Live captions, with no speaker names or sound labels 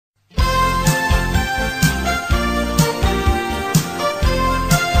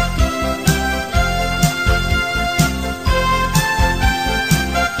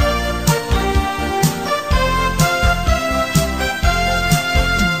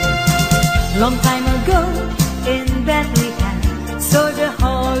Long time ago in Bethlehem, so the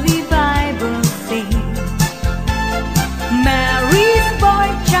Holy Bible says, Mary's boy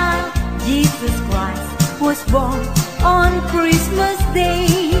child, Jesus Christ, was born on Christmas Day.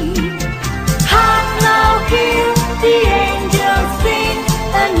 Hark now, hear the angels sing,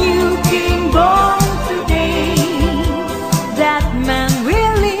 a new King born today. That man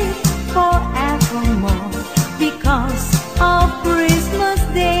will live forevermore because of Christmas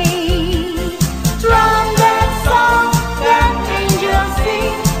Day.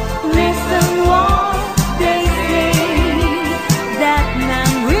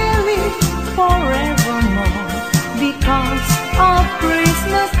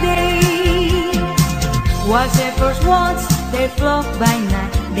 While shepherds watch their flock by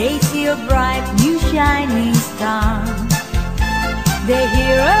night, they see a bright new shining star. They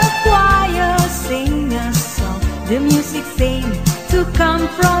hear a choir sing a song, the music seems to come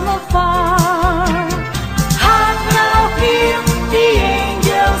from afar. Hark now, hear the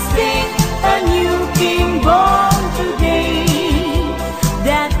angels sing, a new King born today.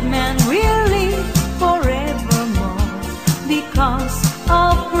 That man will live forevermore because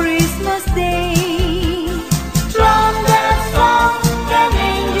of Christmas Day.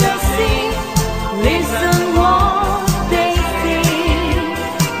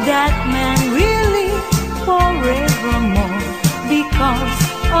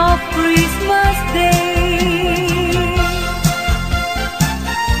 Of Christmas Day.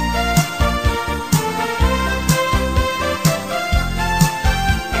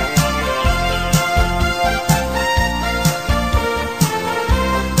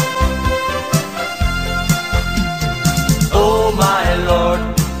 Oh my Lord,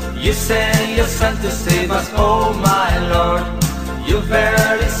 you sent your Son to save us. Oh my Lord, you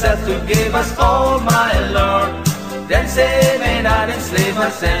verily said to give us. Oh my Lord, then save and not enslave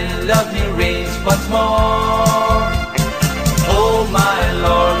us, and love me reigns once more. Oh my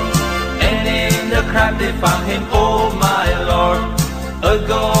Lord, and in the crowd they found him. Oh my Lord, a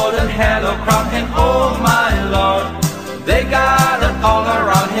golden halo crowned him. Oh my Lord, they gathered all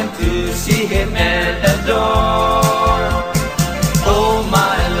around him to see him and adore. Oh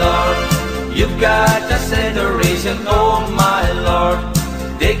my Lord, you've got us adoration. Oh my Lord,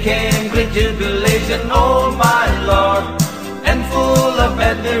 they came great jubilation. Oh my Lord, and full of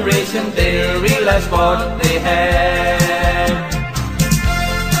admiration, they realized what they had.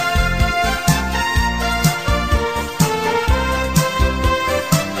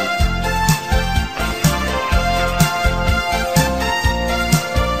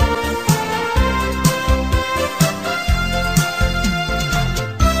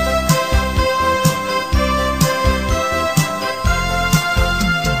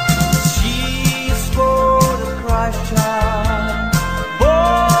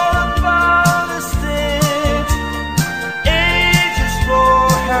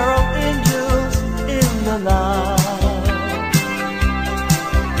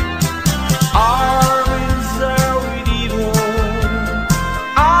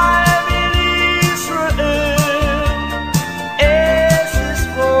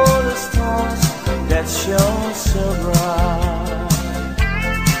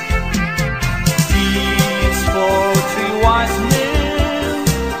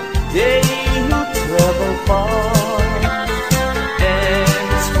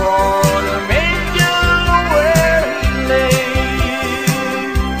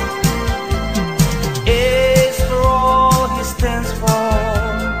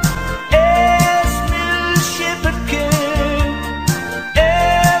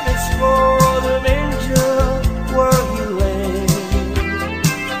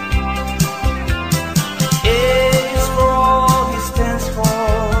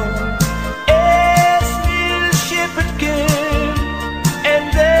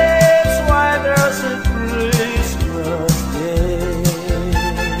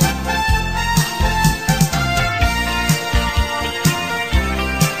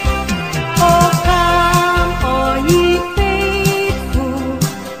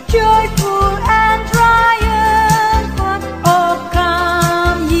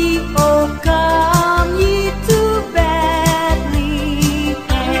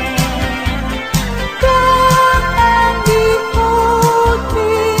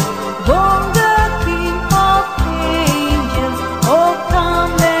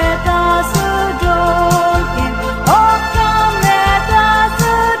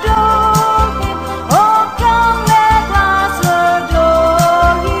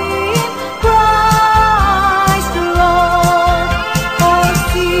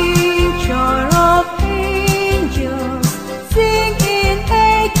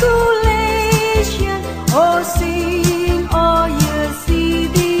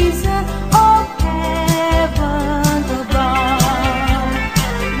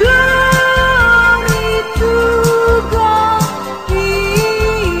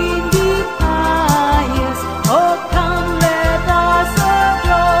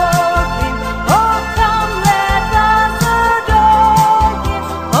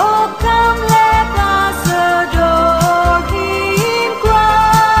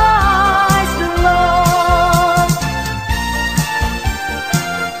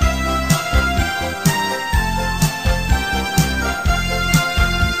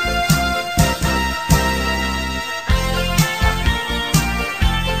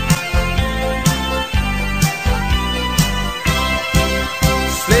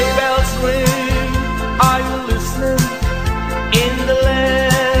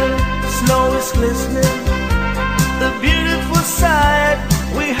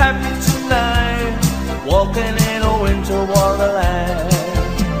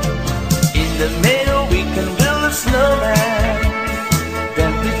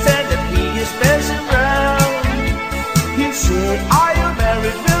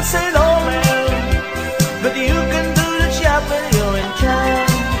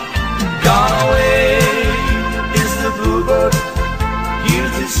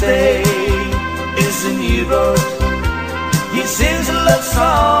 say is a new birth. He sings a love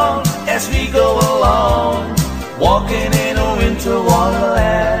song as we go along, walking in a winter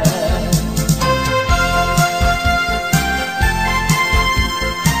wonderland.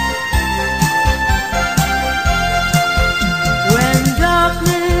 When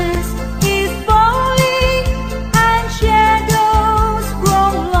darkness is falling and shadows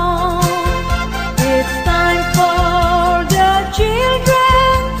grow long, it's time for the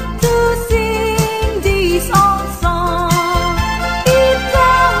children to sing this old song. It's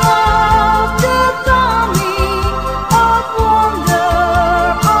all of the coming of wonder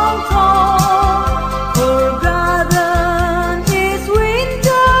untold. Forgotten is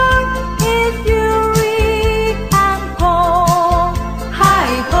winter, its fury and cold.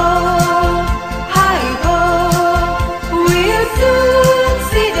 Hi-ho, hi-ho, we'll soon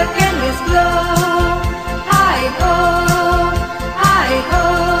see the candles glow. Hi-ho, hi-ho,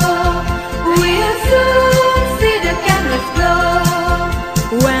 we'll soon see the candles glow.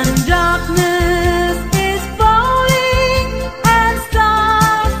 When darkness is falling and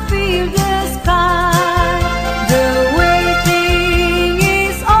stars fill the sky, the waiting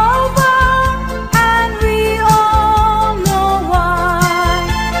is over and we all know why.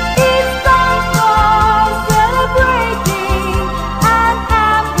 It's time for celebrating and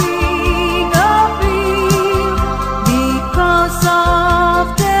having a feel because of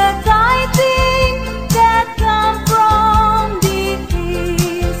the tidings that come from the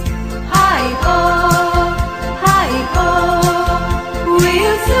east. Hi-ho, hi-ho,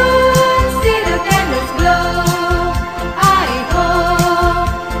 we'll soon see the candles glow. Hi-ho,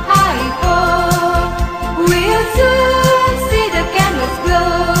 hi-ho, we'll soon see the candles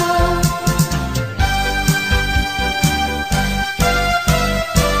glow.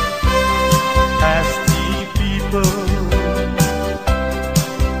 As the people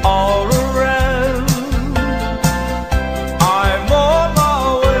all around, I'm on my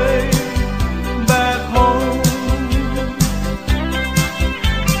way back home.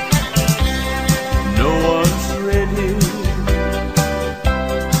 No one's ready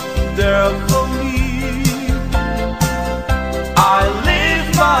there for me. I live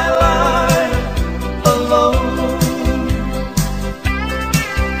my life alone.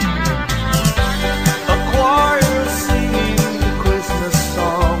 A choir singing the Christmas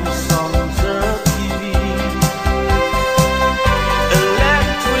songs on the TV.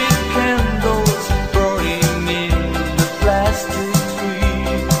 Electric candles burning in the plastic tree.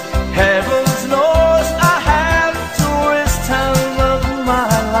 Heavens knows I have to waste time of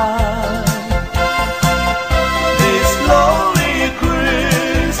my life. This lonely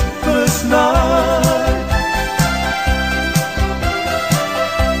Christmas night.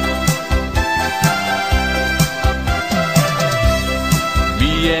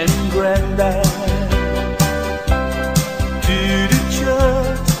 Me and Granddad to the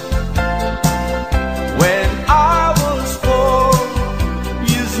church when I was 4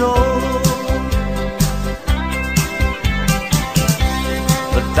 years old.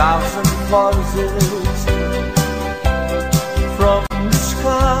 1,000 voices from the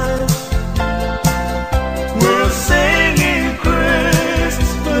skies were singing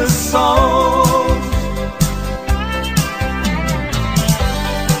Christmas songs.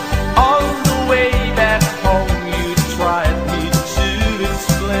 On the way back home, you tried me to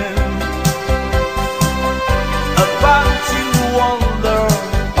explain about the wonder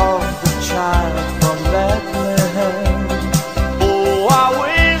of the child from Bethlehem. Oh, I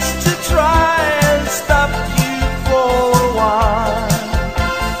wish to try and stop you for a while.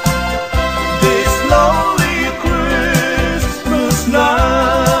 This lonely Christmas night.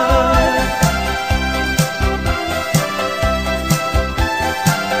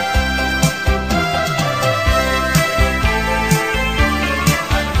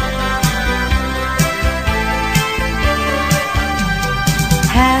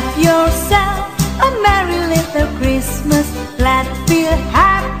 Have yourself a merry little Christmas, glad feel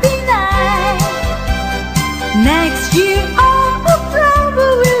happy night. Next year all the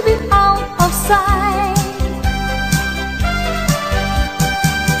trouble will be out of sight.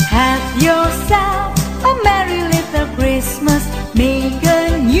 Have yourself a merry little Christmas, make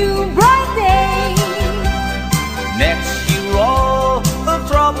a new bright day. Next year all the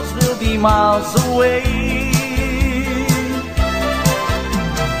troubles will be miles away.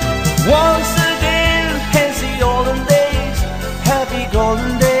 Once again, as the olden days, happy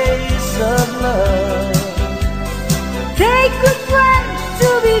golden days of love. Take good friends to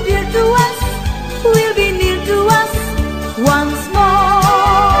be dear to us, will be near to us once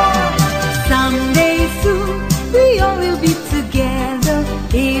more. Someday soon we all will be together.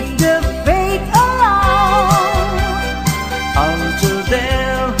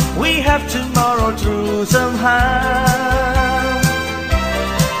 have tomorrow through somehow.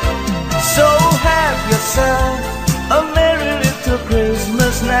 So have yourself a merry little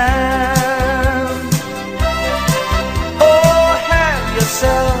Christmas now. Oh, have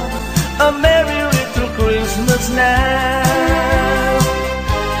yourself a merry little Christmas now.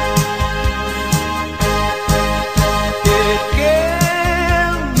 It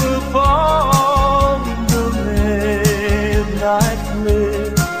came upon the midnight clear,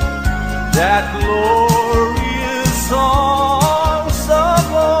 that glorious song of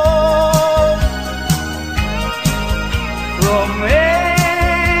hope from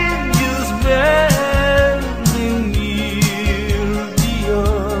angels bending near the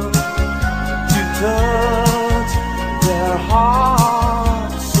earth to touch their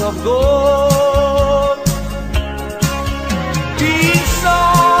hearts of gold. Peace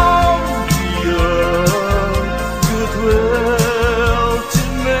on the earth, goodwill to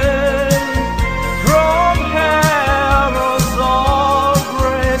men, from heaven's all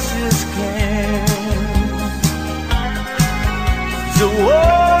gracious king. The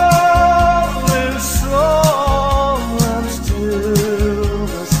world will song and still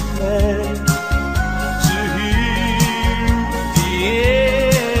must play to hear the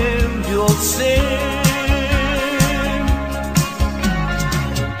angels sing.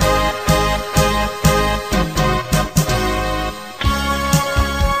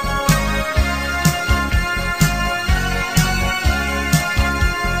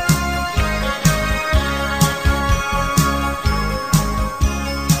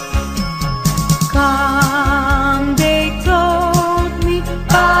 Come, they told me,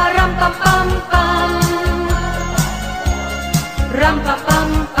 ram pam pam pam, ram pam pam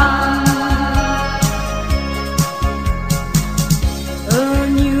pam. A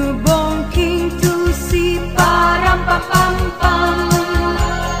newborn king to see, ram pam pam pam,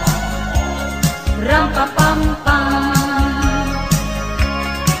 ram pam pam pam.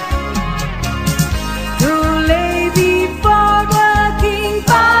 To lay before the king,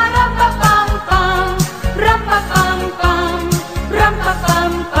 ram pam pam pam, ram pam pam pam, ram pam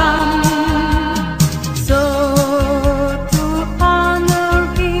pam pam. So to honor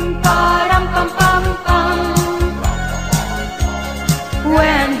him, ram pam pam pam,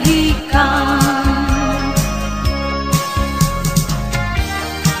 when he comes.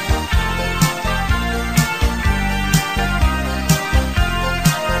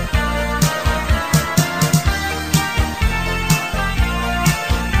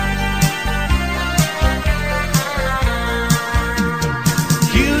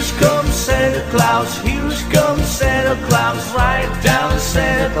 Here comes Santa Claus, here comes Santa Claus, right down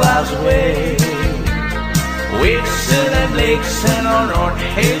Santa Claus way. Vixen and Vixen on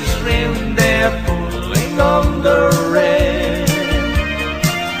his rim, they're pulling on the rein.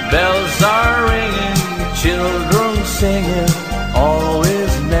 Bells are ringing, children singing,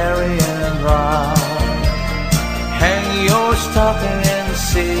 always merry and round. Hang your stocking and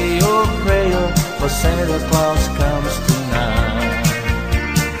say your prayer, for Santa Claus comes tonight.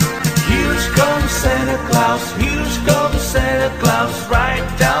 Here comes Santa Claus, here comes Santa Claus, right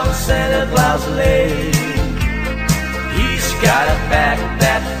down Santa Claus Lane. He's got a bag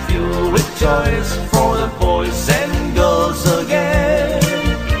that's filled with toys for the boys and girls again.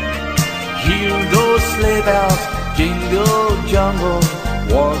 Hear those sleigh bells jingle jungle,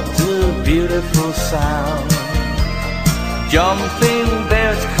 what a beautiful sound. Jumping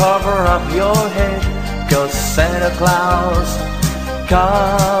bears cover up your head, 'cause Santa Claus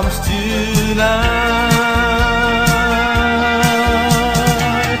comes tonight.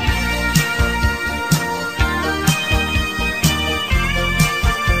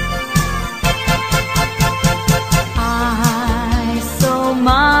 I saw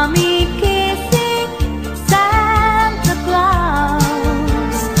Mommy kissing Santa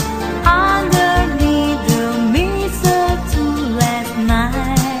Claus underneath the mistletoe last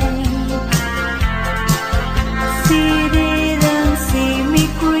night. She didn't see me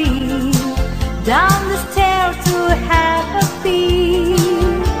creep down the stairs to have a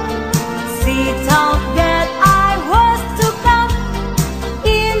peek. She thought that I was to come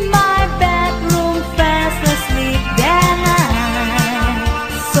in my bedroom fast asleep that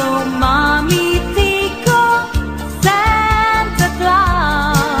night. So Mommy tickled Santa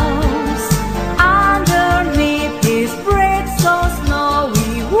Claus underneath his bread so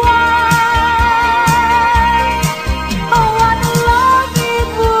snowy white. Oh, what a love it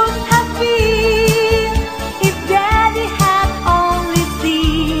would have been if Daddy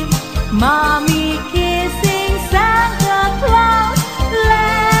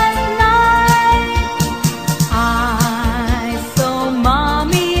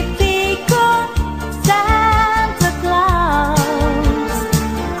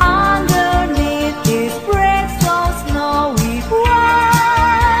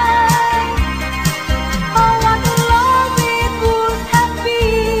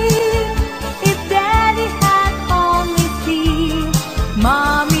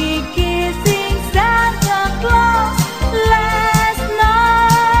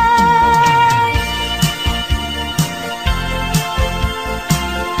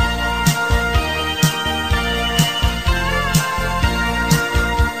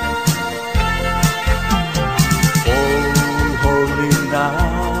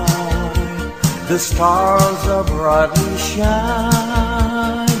The stars are brightly shining.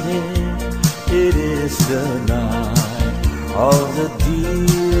 It is the night of the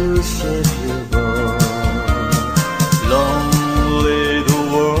dear Shepherd bird. Lonely the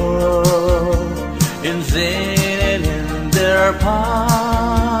world in vain and in their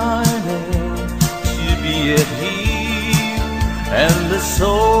pining to be at peace and the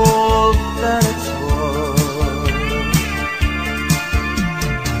soul that it's worth.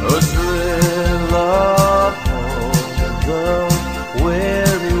 A thrill of hope, the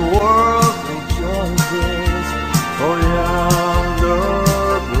weary world rejoices, for yonder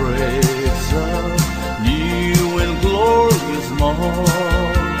breaks a new and glorious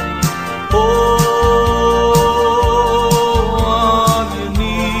morn. Oh, on your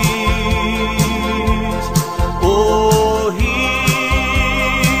knees, oh, hear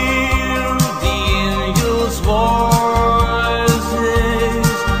the angels' voices.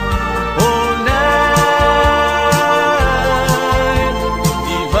 Oh, night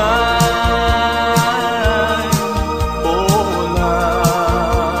divine, oh,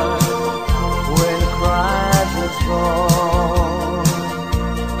 night when Christ is born.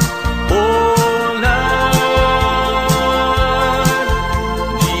 Oh, night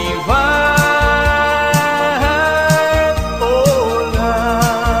divine, oh,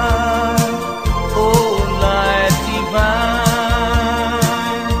 night divine.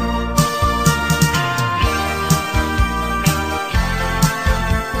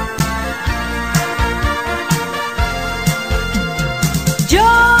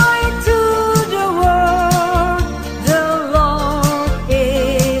 Joy to the world, the Lord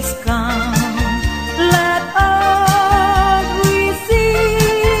is come. Let earth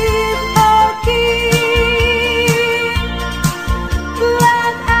receive her King.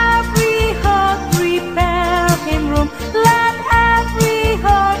 Let every heart prepare him room. Let every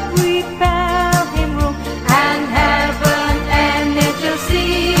heart prepare him room. And heaven and nature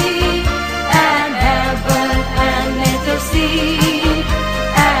see. And heaven and nature see.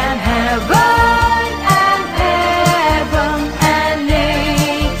 And heaven and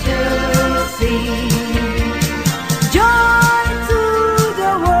nature see. Joy to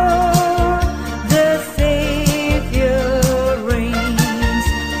the world, the Savior reigns.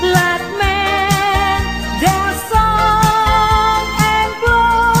 Let men their song employ.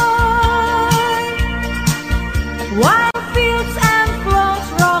 Wide fields and floods,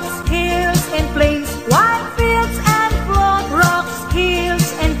 rocks, hills and plains. Wide fields and floods, rocks, hills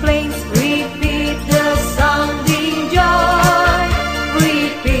and plains. Repeat the sounding joy.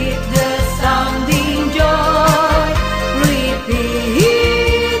 Repeat the sounding joy.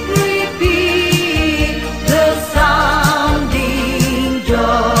 Repeat, repeat the sounding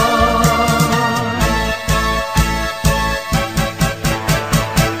joy.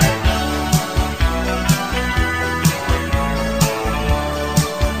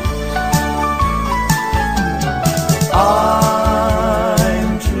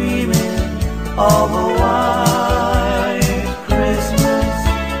 I'm dreaming of a white Christmas,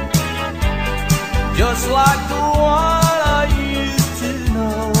 just like the one I used to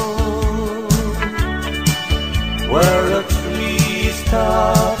know, where the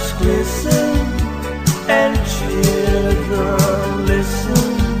treetops glisten and children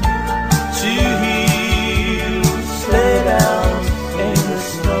listen to hear sleigh bells in the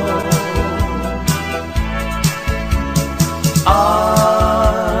snow.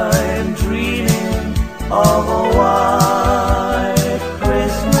 I'm dreaming of a white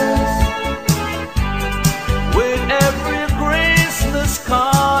Christmas, with every Christmas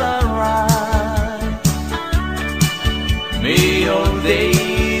card I write. May your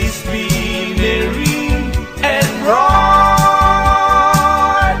days be merry and bright,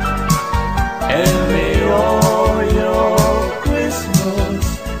 and may all your Christmas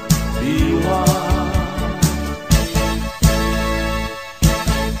be white.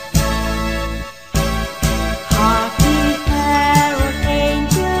 Hark ye carol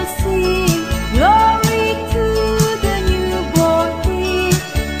angels sing, glory to the newborn King.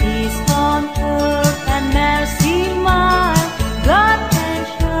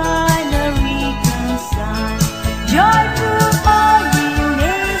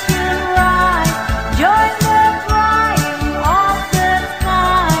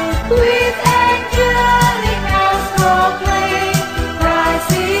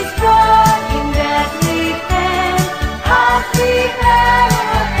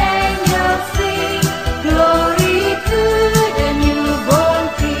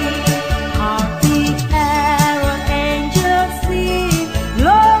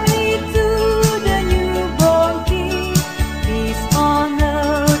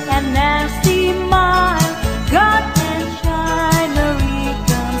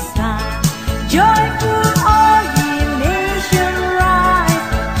 Joyful all ye nations rise,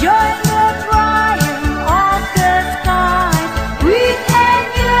 join the triumph of the skies. With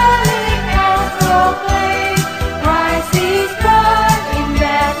angelic bells proclaim, Christ is born in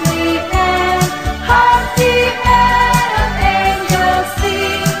Bethlehem. Hark the angels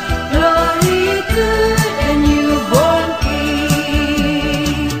sing, glory to the newborn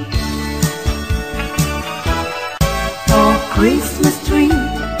King. Oh Christmas tree,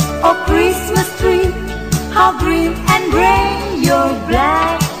 oh Christmas tree, how green and gray your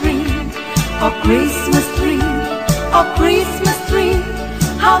black tree. Oh Christmas tree, oh Christmas tree,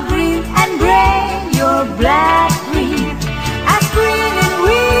 how green and gray your black tree. As green in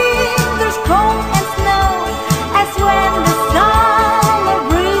winter's cold and snow, as when the summer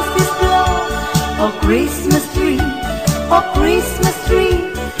breezes blow. Oh Christmas tree, oh Christmas tree,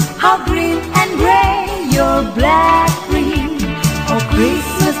 how green and gray your black tree. Oh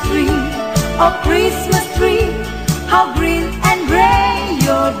Christmas tree, oh Christmas tree, how green and gray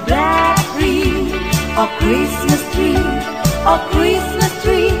your black tree. Oh Christmas tree, oh Christmas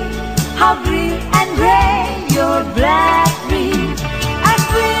tree, how green and gray your black tree. As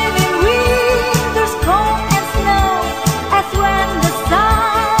green in winter's cold and snow, as when the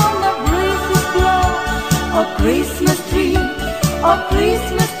summer breezes blow. Oh Christmas tree, oh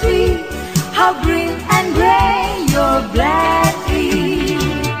Christmas tree, how green and gray your black tree.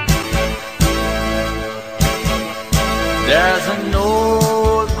 There's an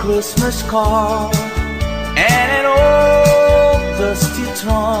old Christmas card and an old dusty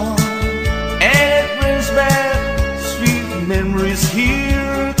trunk, and it brings back sweet memories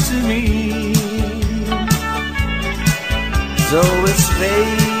here to me. Though it's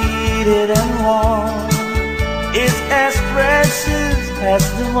faded and worn, it's as precious as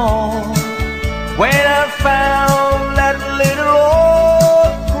them all. When I found that little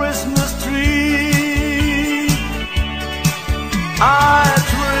old Christmas tree, I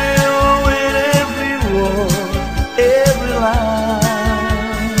thrill with every word, every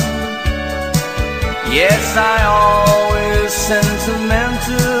line. Yes, I always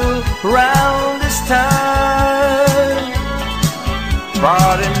sentimental round this time.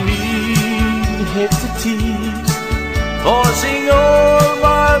 Pardon me, hit the teeth, forcing all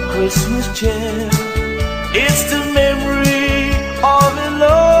my Christmas cheer. It's the memory of an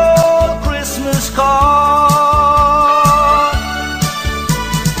old Christmas card.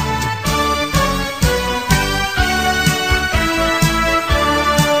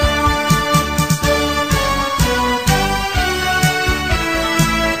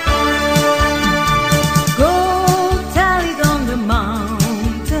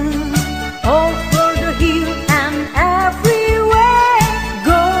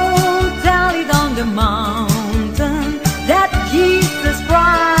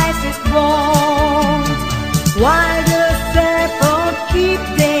 While the shepherd keep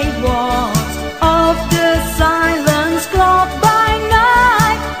they watch of the silence clock by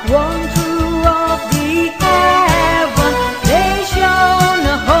night, one through of the heaven they shone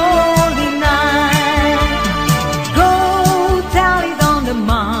a holy night. Go tell it on the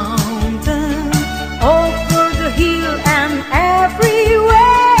mountain, over the hill and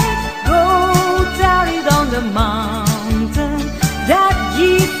everywhere. Go tell it on the mountain that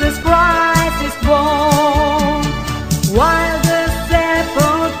Jesus Christ is born. While the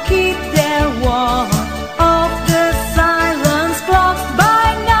shepherd keep their watch of the silence clocks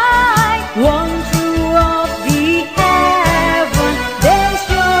by night, one through of the heaven they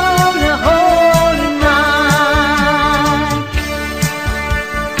shone a holy night.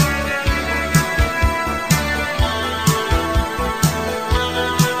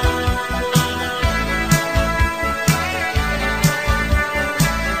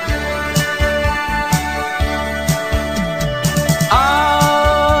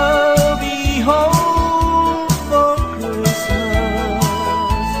 I'll be home for Christmas.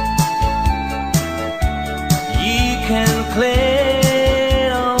 Ye can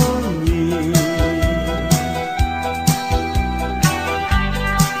clear on me.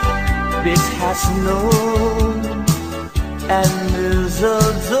 It has snow and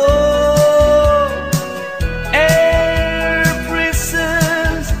mistletoe, air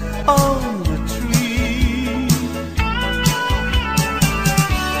prisons on the tree.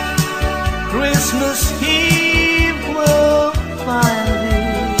 Christmas Eve will find me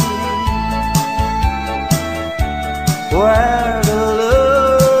where the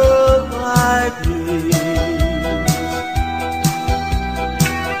love like this.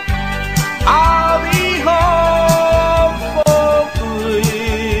 I'll be home for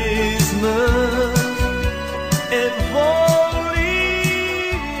Christmas if only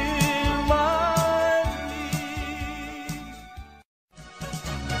in my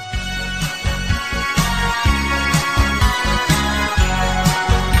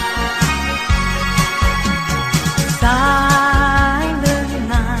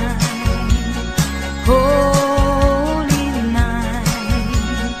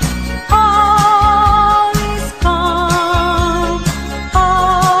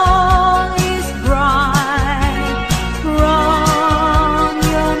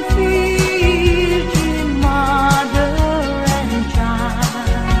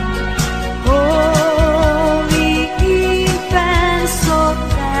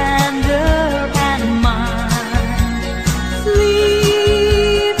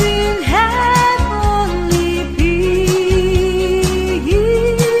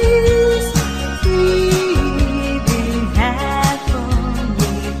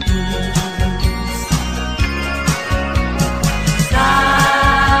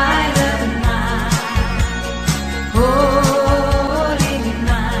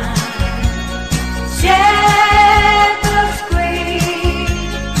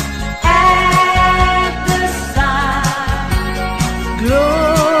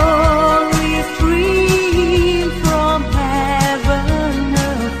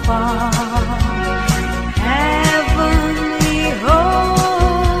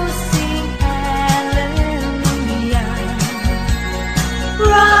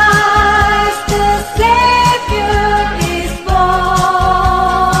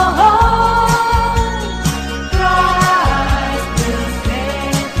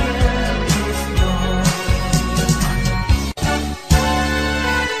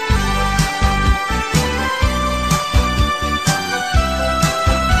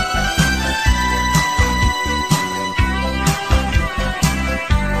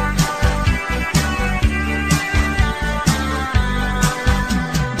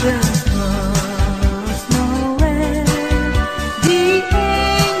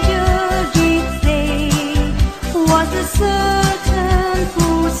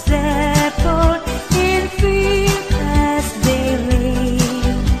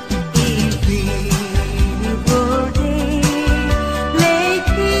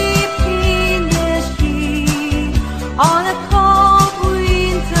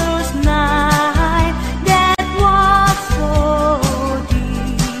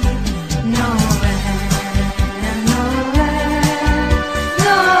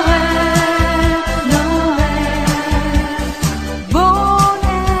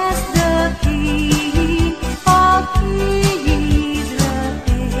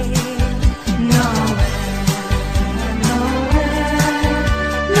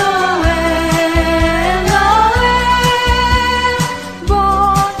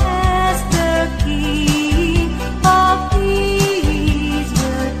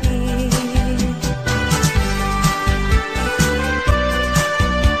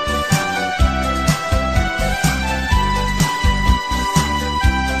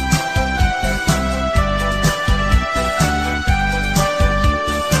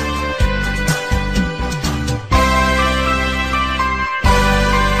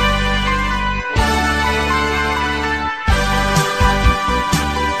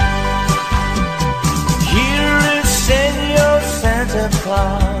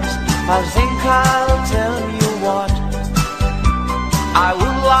I think I'll tell you what I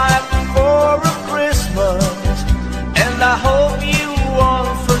would like for a Christmas, and I hope you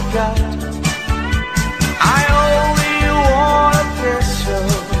won't forget. I only want a picture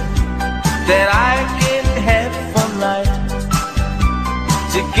that I can have for night,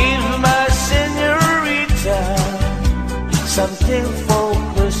 to give my señorita something for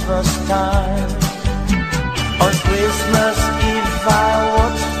Christmas time. On Christmas Eve I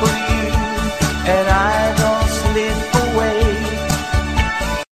watch for you, and I don't slip away.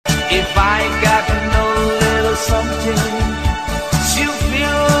 If I got no little something, she'll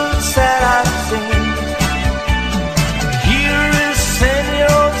feel sad, I think. Here is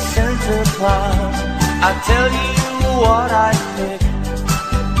Senor Santa Claus, I'll tell you what I think.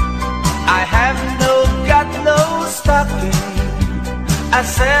 I have got no stocking, I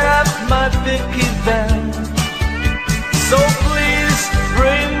set up my big event. So please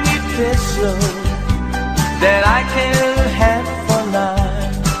bring me peso that I can have for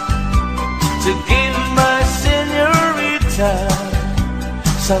night, to give my señorita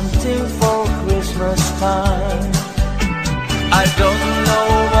something for Christmas time. I don't know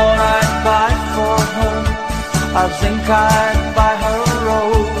what I'd buy for her. I think I'd buy her a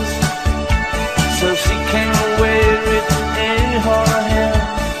rose, so she can wear it in her hair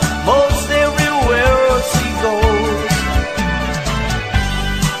most everywhere she goes.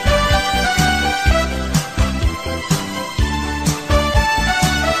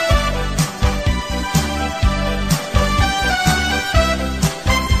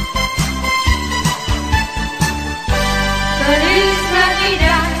 Feliz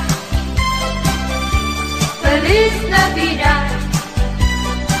Navidad, Feliz Navidad,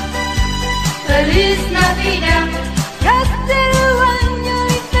 Feliz Navidad, próspero año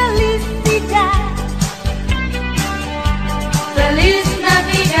y felicidad. Feliz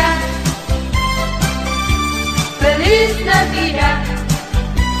Navidad, Feliz Navidad,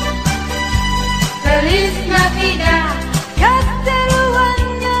 Feliz Navidad, próspero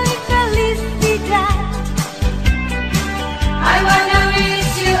año y felicidad. I wanna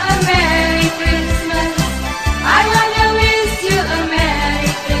wish you a Merry Christmas. I wanna wish you a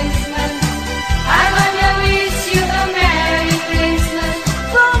Merry Christmas. I wanna wish you a Merry Christmas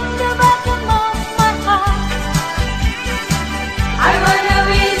from the bottom of my heart. I wanna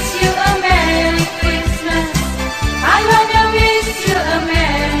wish you a Merry Christmas. I wanna wish you a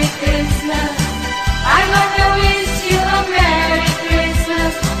Merry Christmas. I wanna wish you a Merry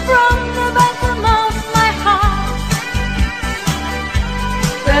Christmas from the bottom of my heart.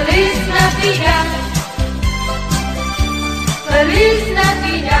 Feliz Navidad, Feliz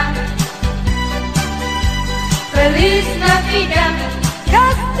Navidad, Feliz Navidad,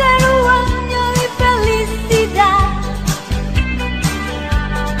 próspero año y felicidad.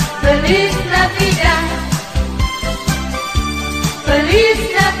 Feliz Navidad, Feliz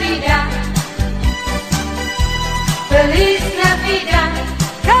Navidad, Feliz Navidad,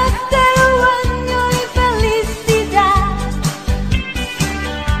 próspero año y felicidad.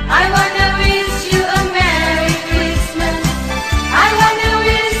 I wanna wish you a Merry Christmas. I wanna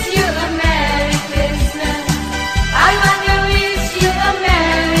wish you a Merry Christmas. I wanna wish you a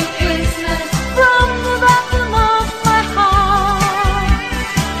Merry Christmas from the bottom of my heart.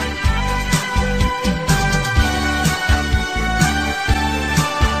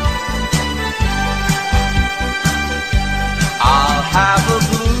 I'll have a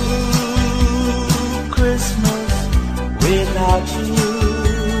blue Christmas without you.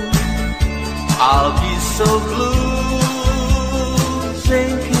 I'll be so blue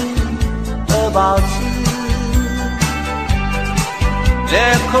thinking about you.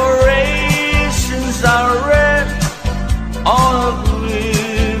 Decorations are red on a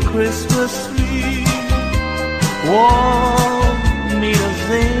blue Christmas tree. Won't need a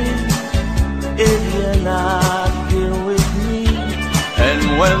thing if you're not here with me. And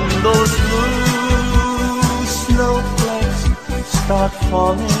when those blue snowflakes start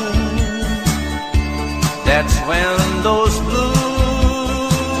falling, that's when those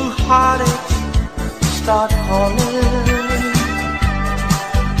blue heartaches start calling.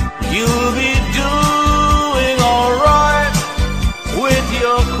 You'll be doing alright with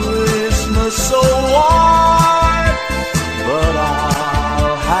your Christmas so white, but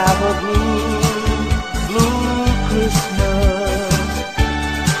I'll have a blue Christmas.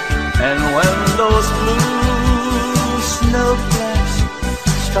 And when those blue snowflakes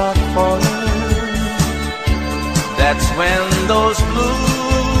start falling, that's when those blue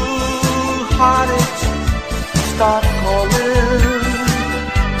heartaches start calling.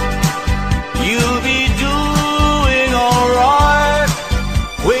 You'll be doing alright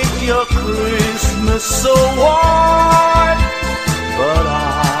with your Christmas so white, but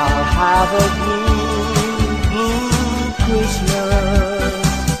I'll have a blue, blue Christmas.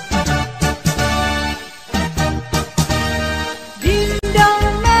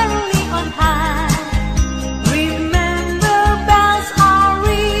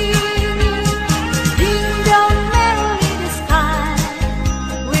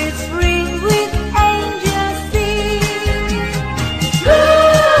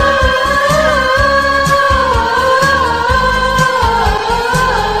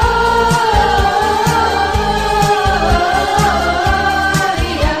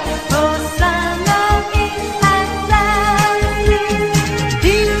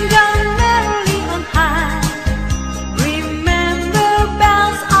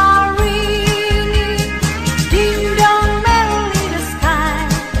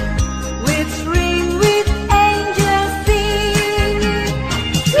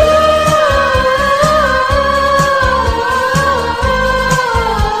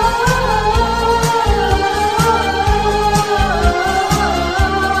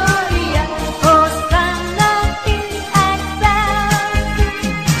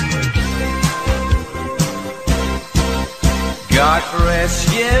 God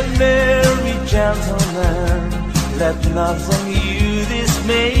rest ye merry gentlemen, let nothing you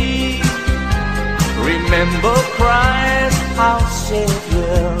dismay. Remember Christ our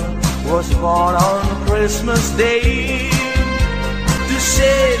Savior was born on Christmas Day, to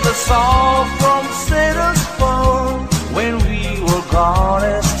save us all from Satan's fall when we were gone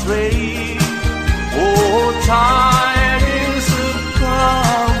astray. Oh, tidings of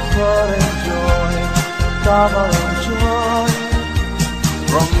comfort and joy, double and joy,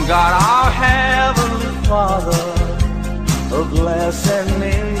 from God our Heavenly Father, a blessed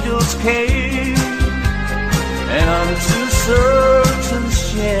angels came, and unto certain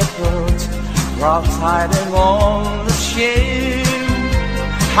shepherds brought tidings on the shame,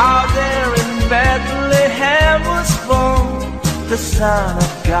 how there in Medley was born the Son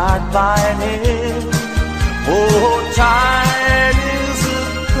of God by name. Oh, tidings of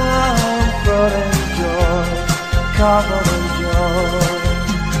comfort and joy, comfort and joy.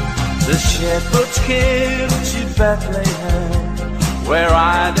 The shepherds came to Bethlehem, where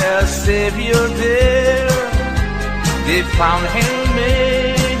I their Savior there. They found him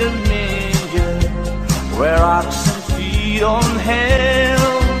made a manger, where oxen feed on him.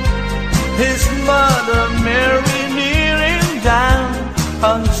 His mother Mary kneeling down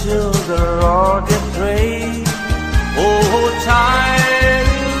until the Lord did pray. Oh,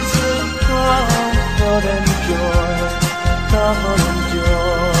 tidings of comfort and joy, comfort and joy.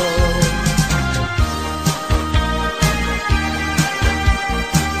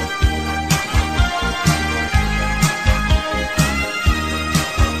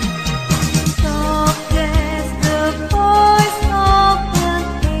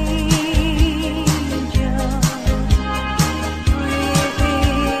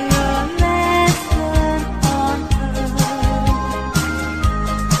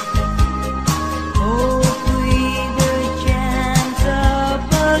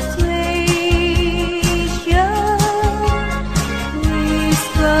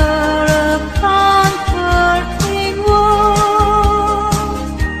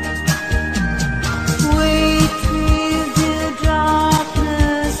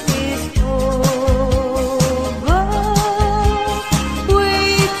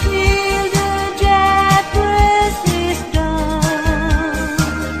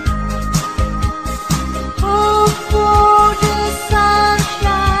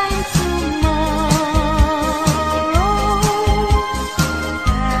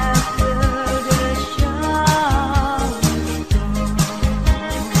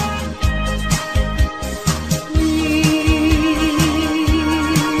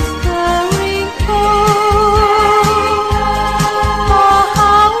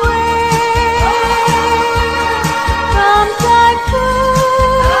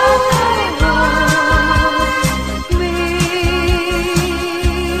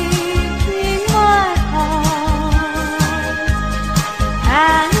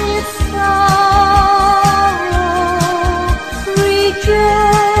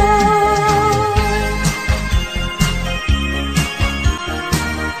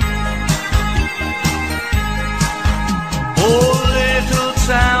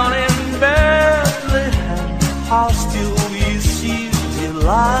 How still we see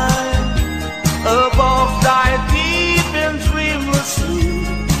delight above thy deep and dreamless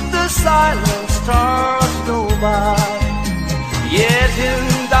sleep. The silent stars go by, yet in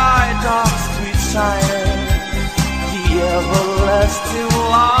thy dark sweet silence the everlasting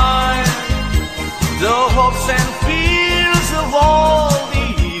light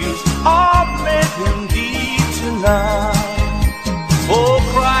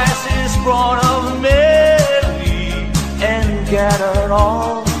heard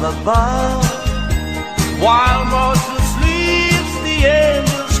all above. While Moses sleeps, the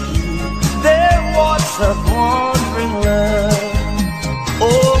angels keep their watch of wandering love.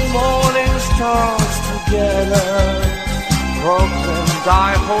 Oh, morning stars together proclaim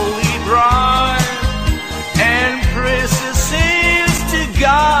thy holy bride, and praises sings to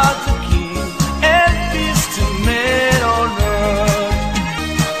God the King, and peace to men on earth.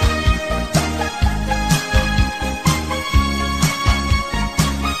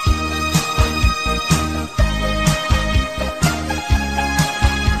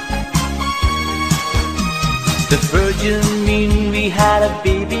 The virgin mean we had a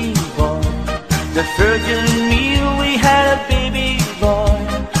baby boy. The virgin meal we had a baby boy.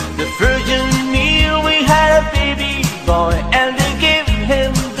 The virgin meal we had a baby boy, and they gave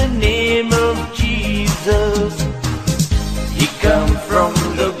him the name of Jesus. He come from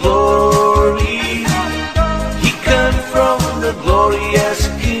the glory. He come from the glorious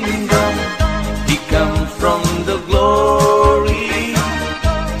kingdom. He come from the glory.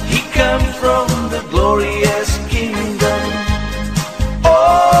 He come from the glorious kingdom.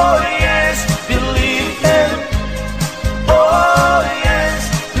 Oh yes, believe him. Oh yes,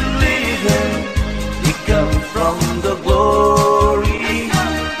 believe him. He come from the glory.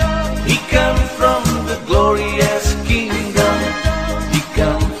 He come from the glorious kingdom. He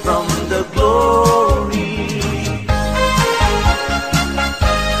come from the glory.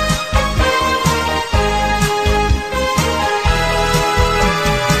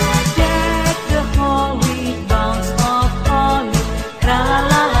 Deck the holy bounds of olive, la la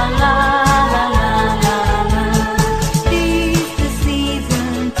la la la la la la. Tis the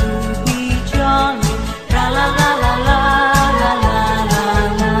season to be jolly, la la la la la la la la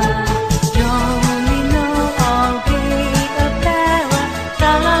la. Jolly know all gay apparel,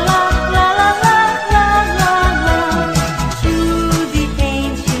 la la la la la la la la la. To the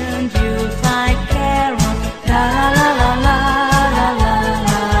ancient Yuletide carol, la la la la la la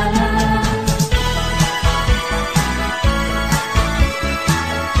la la.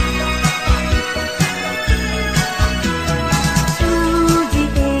 To the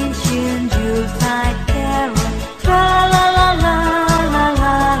ancient Yuletide carol, la la la la la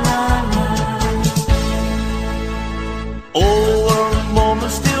la la la. Over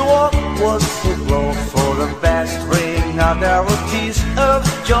moments still walk was so low for the best ring out there were tears of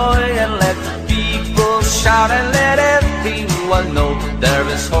joy, and let the people shout and let everyone know there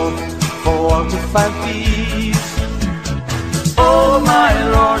is hope for all to find peace. Oh my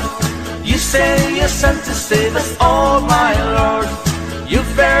Lord, you sent your son to save us. Oh my Lord, you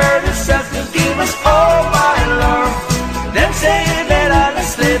fared yourself to give us. Oh my Lord, then say that I'll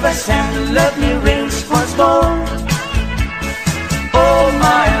enslave us and let me reigns once more. Oh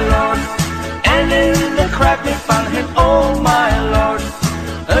my Lord, and in the crack we found him. Oh my Lord,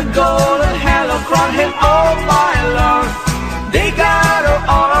 a golden halo crown him. Oh my Lord, they got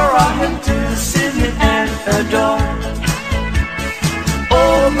all around him to sing him and adore.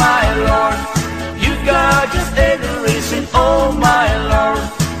 Oh my Lord, you got just adoration. Oh my Lord,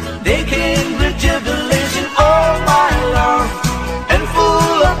 they came with jubilation. Oh my Lord, and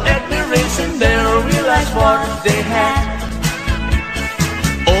full of admiration they realized what they had.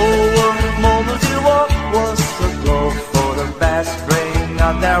 Over moments you walk was the glow for the best bring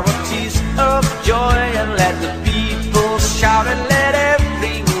out there were tears of joy, and let the people shout and let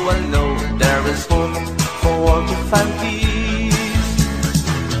everyone know there is hope for all to find peace.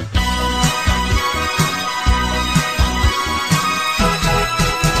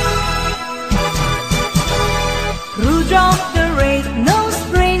 Rudolph the red-nosed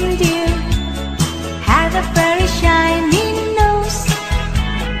reindeer had a very shiny nose,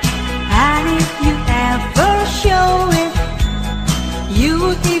 and if you ever show it, you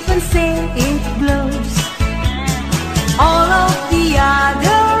would even say it blows. All of the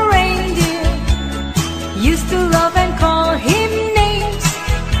other reindeer used to love and call him names.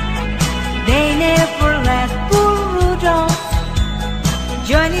 They never let poor Rudolph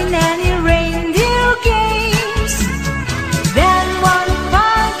join in any reindeer games. Then one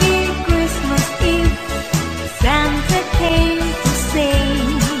foggy Christmas Eve, Santa came to say,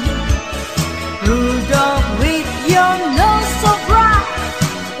 Rudolph, with your nose so bright,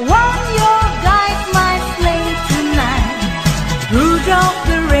 won't you guide my sleigh tonight? Rudolph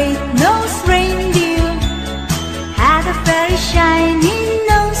the red-nosed reindeer had a very shiny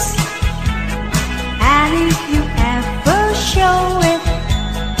nose, and if you ever show it,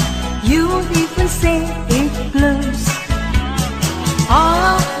 you would even say it blows. All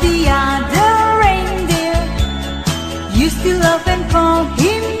of the other reindeer used to love and call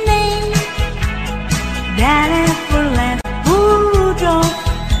him names. That never let poor drove,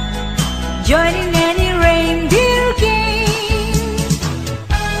 joining any reindeer game.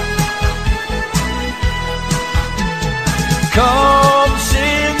 Come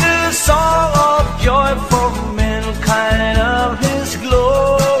sing a song of joy for mankind of His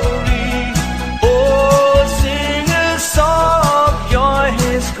glory. Oh, sing a song of joy,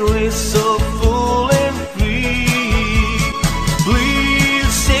 His grace so full and free.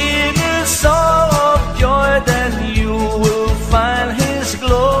 Please sing a song of joy, then you will find His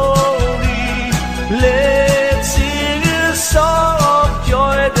glory. Let's sing a song of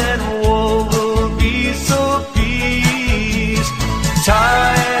joy, then all will be so peace.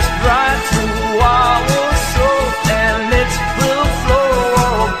 Shines bright through our soul, and its will flow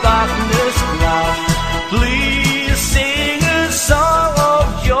of darkness cloud. Please sing a song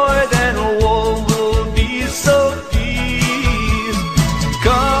of joy, then all will be so peace.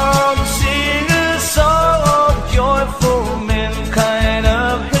 Come sing a song of joy for mankind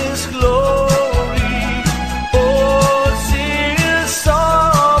of His glory. Oh, sing a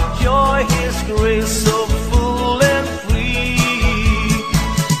song of joy, His grace so full and free.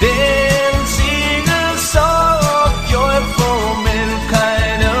 Then sing a song of joy for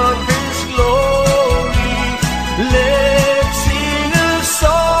mankind of His glory. Let's sing a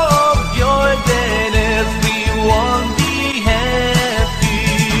song of joy, then everyone be happy.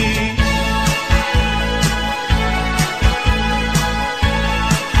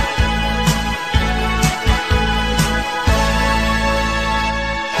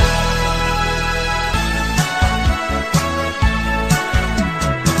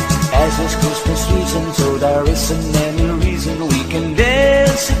 As it's Christmas season, so there isn't any reason we can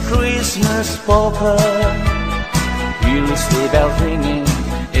dance a Christmas polka. Hear the sleigh bells ringing,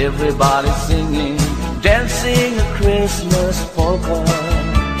 everybody singing, dancing a Christmas polka.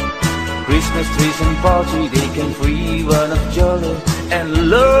 Christmas trees and party, they can free one of jolly, and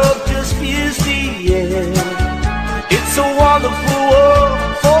love just fills the air. It's a wonderful world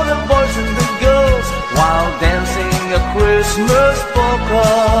for the boys and the girls, while dancing a Christmas polka.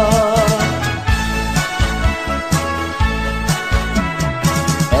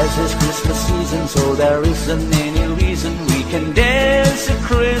 As it's Christmas season, so there isn't any reason we can dance a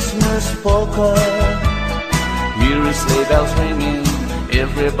Christmas polka. Hear the sleigh bells ringing,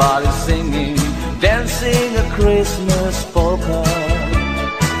 everybody singing, dancing a Christmas polka.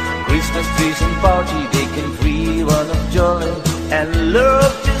 Christmas trees and party, they can free one of joy, and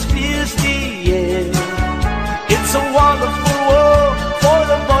love just fills the air. It's a wonderful world for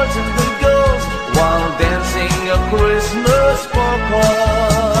the boys and the girls, while dancing a Christmas polka.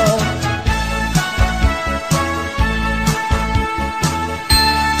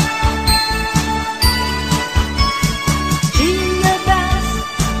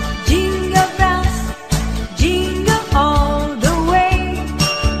 Jingle bells, jingle all the way.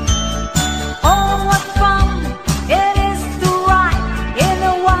 Oh, what fun it is to ride in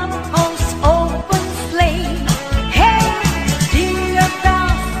a one-horse open sleigh. Hey, jingle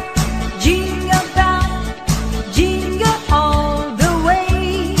bells, jingle all the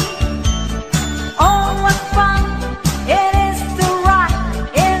way. Oh, what fun it is to ride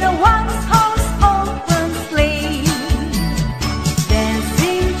in a one-horse open sleigh.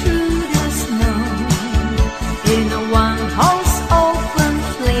 Dancing through the snow in a one-horse open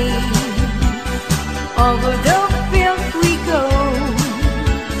sleigh. Over the field we go,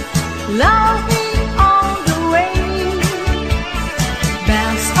 laughing all the way.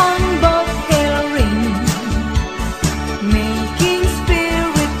 Bells on both hill ring, making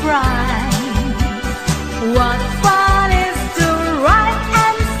spirit bright. What fun is to ride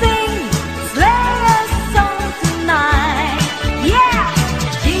and sing sleigh a song tonight. Yeah!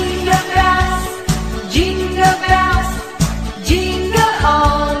 Jingle bells, jingle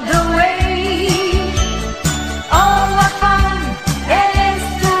all the way. Oh, what fun it is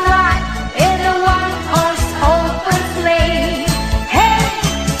to ride in a one-horse open sleigh. Hey,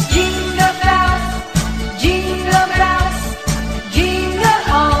 jingle bells, jingle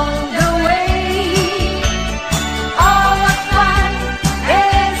all the way. Oh, what fun it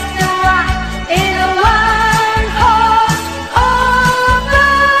is to ride in a one-horse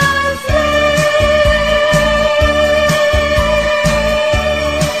open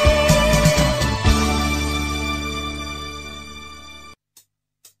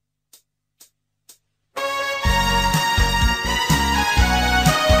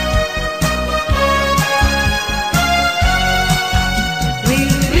We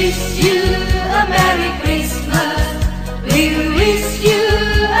wish you a Merry Christmas. We wish you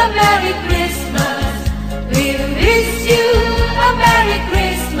a Merry Christmas. We wish you a Merry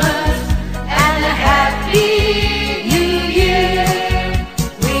Christmas and a Happy New Year.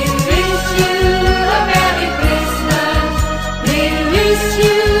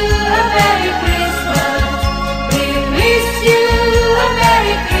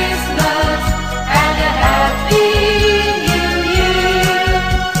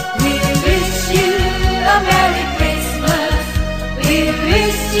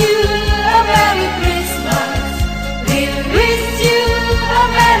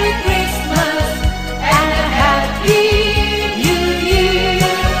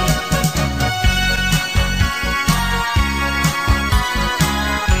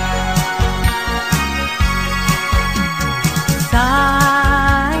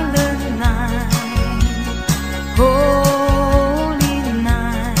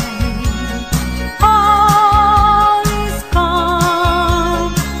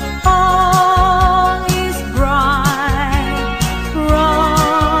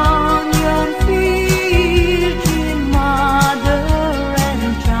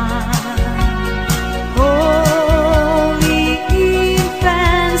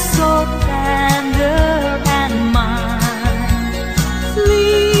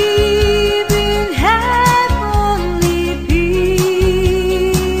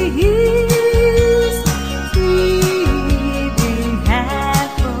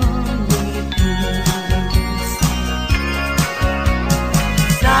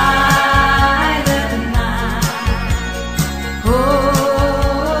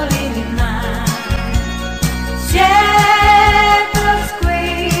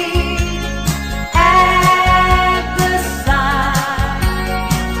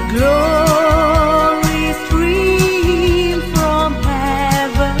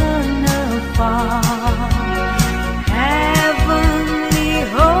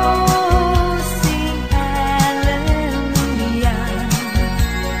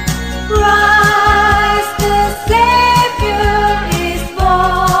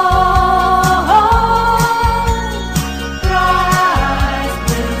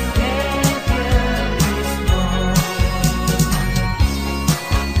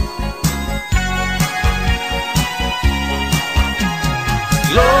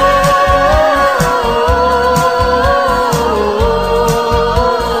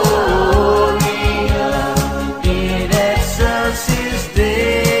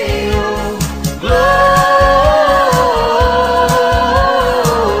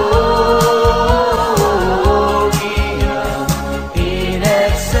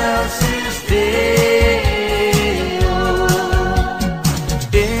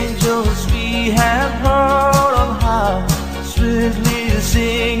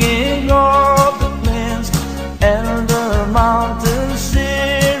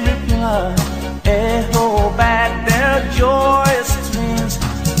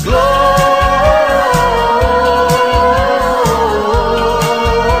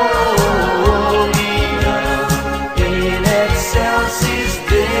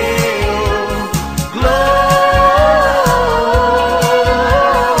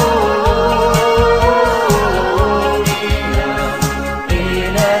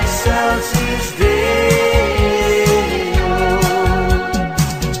 excelsis Deo.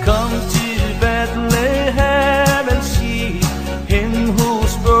 Come to Bethlehem and see Him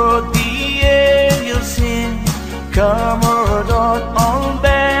whose birth the angels sing. Come, adore on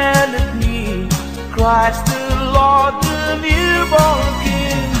bended knee, Christ the Lord, the newborn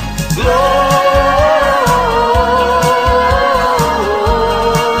King.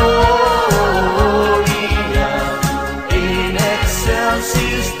 Gloria in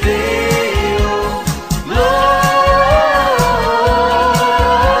excelsis Deo. Gloria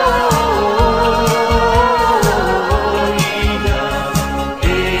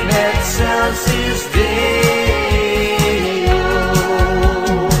in excelsis Deo.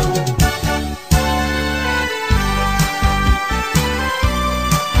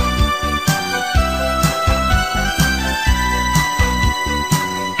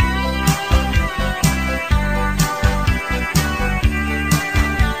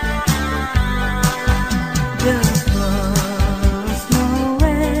 The first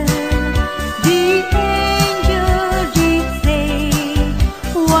Noel, the angel did say,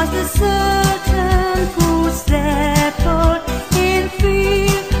 was the certain food shepherd in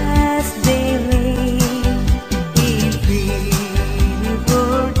field as they lay. In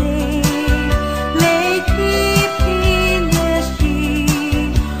fever day, lay keeping their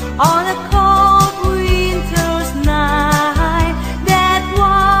sheep on a cold winter's night that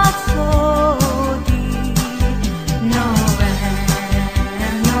was so deep. Noel,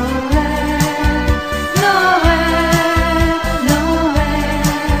 Noel, Noel, Noel,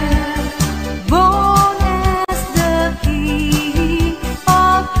 born as the King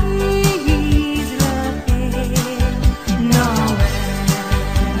of Israel. Noel,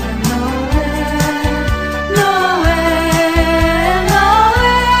 Noel, Noel,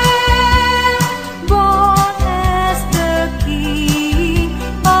 Noel, born as the King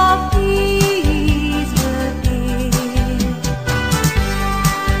of Israel.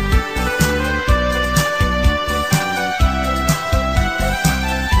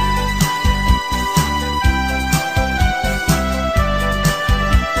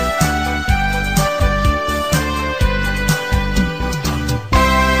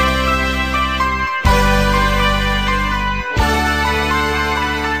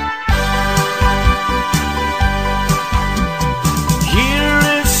 Here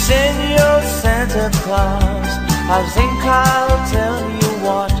is Senior Santa Claus. I think I'll tell you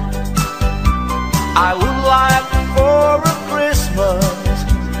what I would like for a Christmas,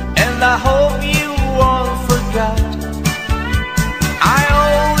 and I hope you won't forget. I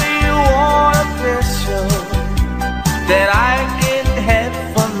only want a picture that I can have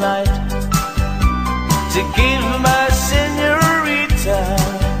for night, to give my senorita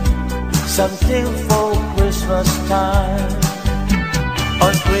something for Christmas time.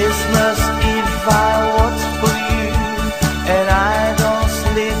 On Christmas Eve I watch for you, and I don't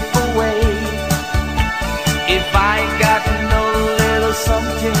sleep away. If I got no little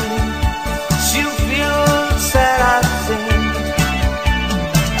something, she'll feel sad, I think.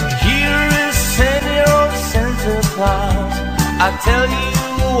 Here is Senior Santa Claus. I tell you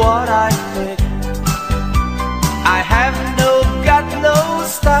what I think. I have got no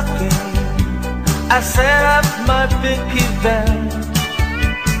stocking. I set up my big event.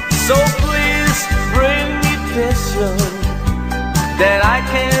 So please bring me picture that I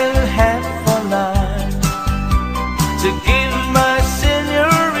can have for night, to give my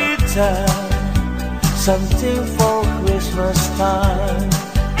senorita something for Christmas time.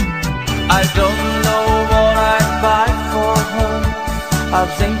 I don't know what I'd buy for her. I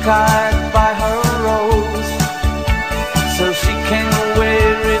think I'd buy her a rose, so she can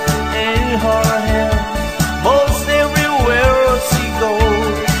wear it in her hair most everywhere she goes.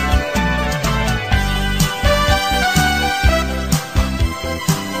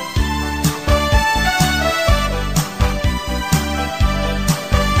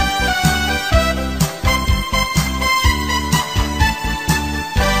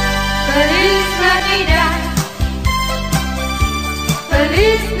 Feliz Navidad,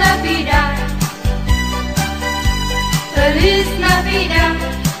 Feliz Navidad, Feliz Navidad,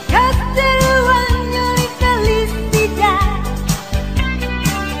 Castello año y felicidad.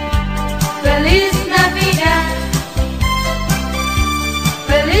 Feliz Navidad,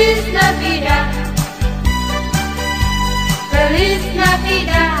 Feliz Navidad, Feliz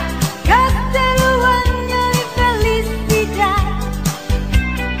Navidad, Castello año y felicidad.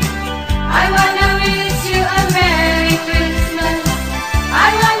 I wanna wish you a Merry Christmas. I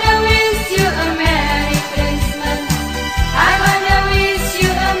wanna wish you a Merry Christmas. I wanna wish you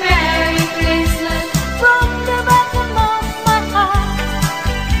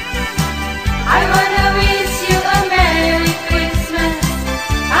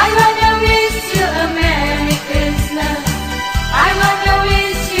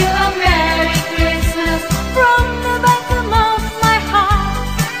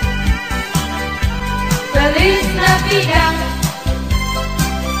Navidad,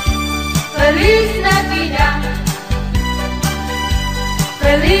 Feliz Navidad,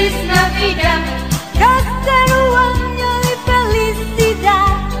 Feliz Navidad, casteruaño y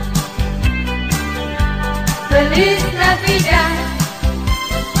felicidad. Feliz Navidad,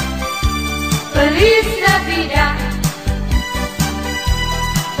 Feliz Navidad,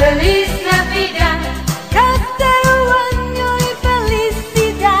 Feliz Navidad, casteruaño y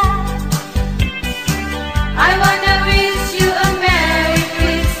felicidad. I wanna wish you a Merry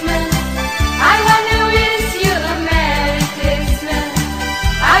Christmas. I wanna wish you a Merry Christmas.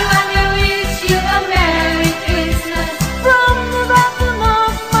 I wanna wish you a Merry Christmas from the bottom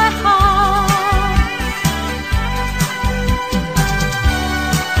of my heart.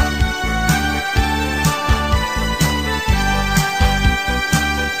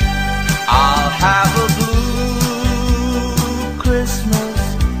 I'll have a blue Christmas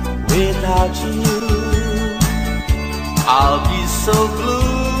without you. I'll be so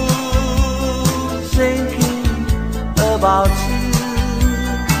blue thinking about you.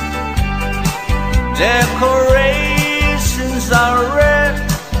 Decorations are red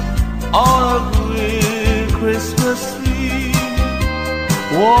on a green Christmas tree.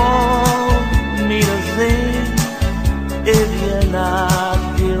 Won't mean a thing if you're not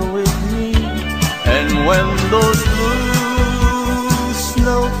here with me. And when those blue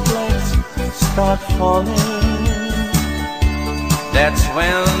snowflakes start falling, that's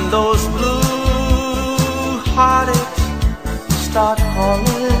when those blue heartaches start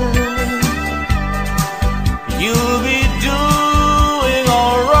calling. You'll be doing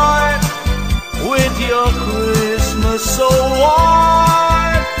alright with your Christmas so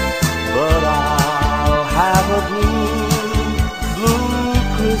white, but I'll have a blue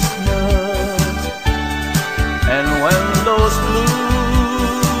Christmas. And when those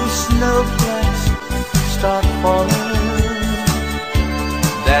blue snowflakes start falling,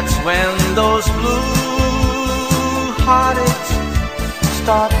 that's when those blue heartaches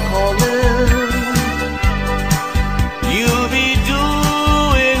start calling. You'll be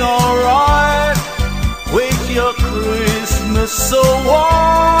doing alright with your Christmas so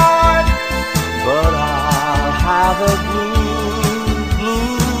white, but I'll have a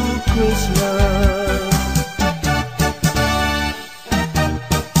blue Christmas.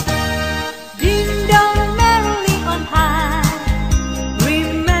 Ding dong merrily on high,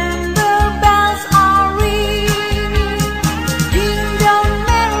 remember bells are ringing. Ding dong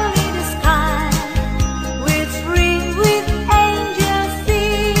merrily the sky, which ring with angels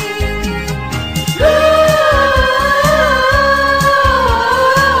sing.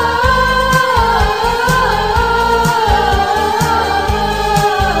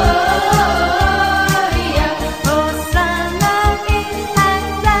 Gloria, Hosanna in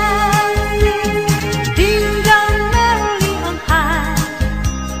excelsis. Ding dong merrily on high,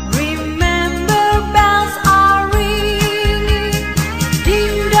 remember bells are ringing.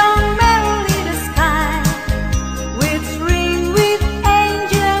 Ding dong merrily the sky, which ring with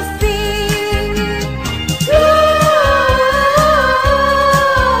angels singing.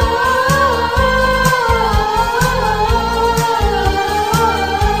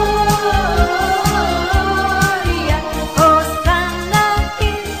 Gloria, Hosanna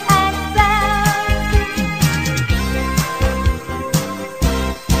in excelsis.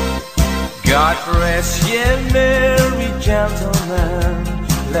 God rest ye merry gentlemen,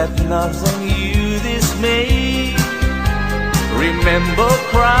 let nothing you dismay. Remember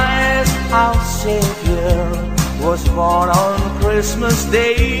Christ our Savior was born on Christmas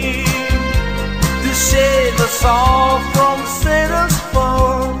Day to save us all from Satan's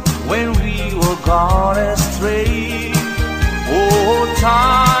fall when we were gone astray. Oh,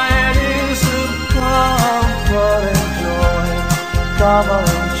 tidings of comfort and joy, comfort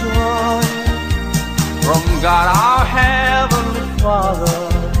and joy from God our Heavenly Father.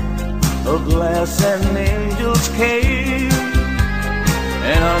 A glass and angels came,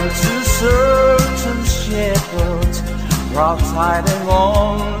 and unto certain shepherds brought tidings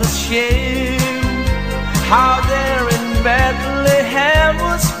on the shame, how there in Bethlehem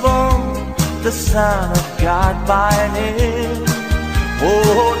was born the Son of God by name.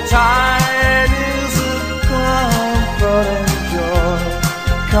 Oh, tidings of comfort and joy,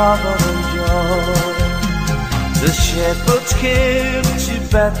 comfort and joy. The shepherds came to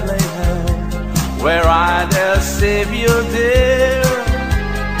Bethlehem, where I their Savior dear.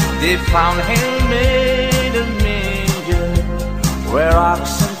 They found him made a manger, where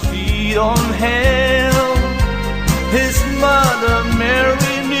oxen feed on him. His mother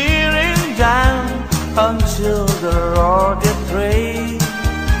Mary kneeling down until the Lord did pray.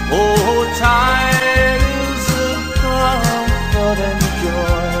 Oh, tidings of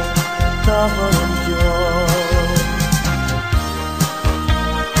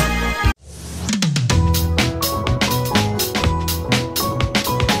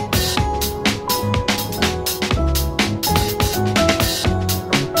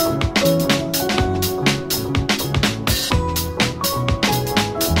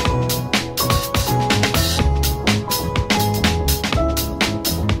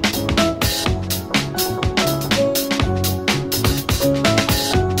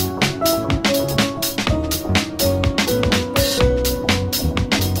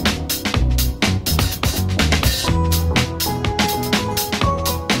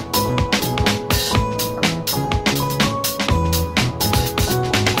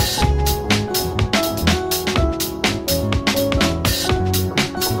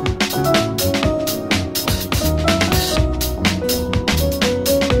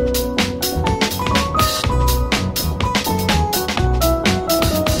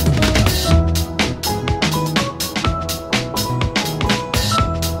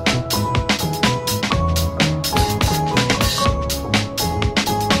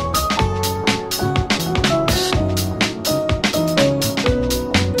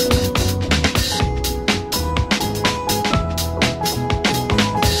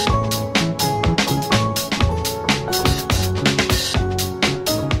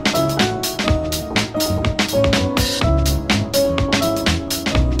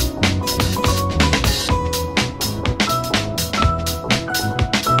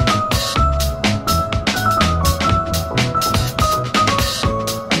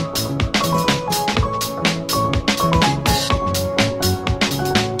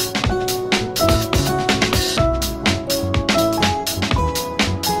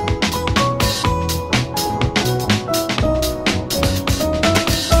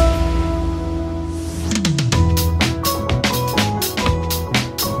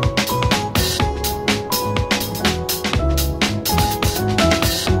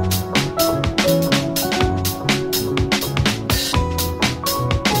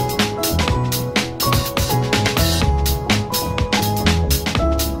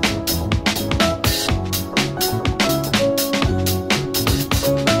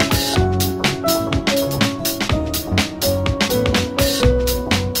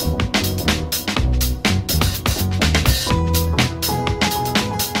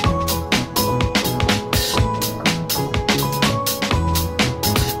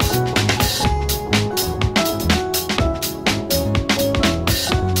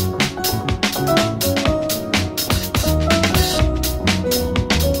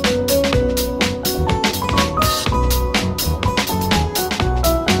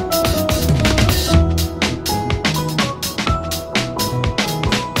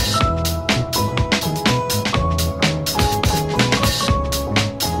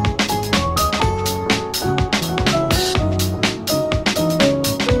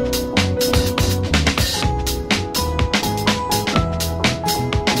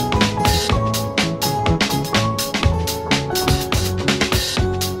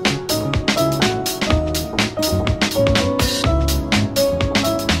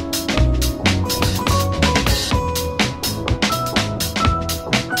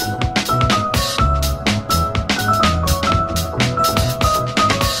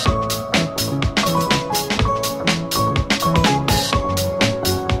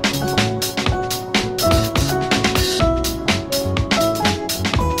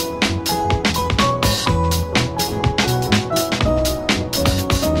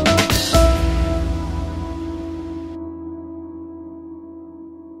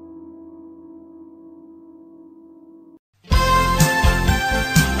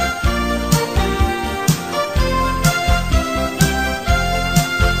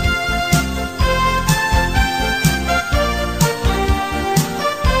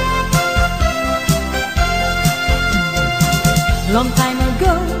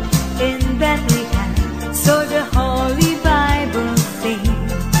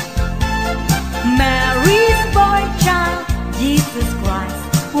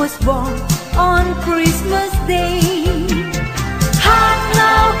born on Christmas Day. Hark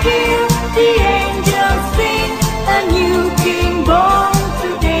now, hear the angels sing, a new King born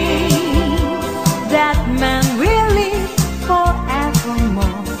today. That man will live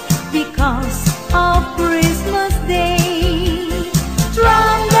forevermore because of Christmas Day.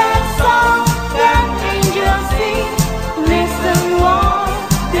 Drum that song that angels sing, listen what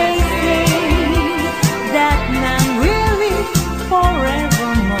they say. That man will live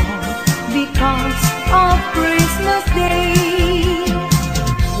forevermore because of Christmas Day.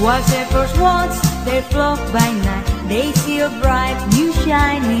 While shepherds watch their flock by night, they see a bright new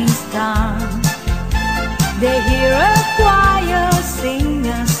shining star. They hear a choir sing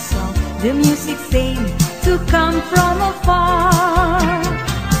a song, the music seems to come from afar.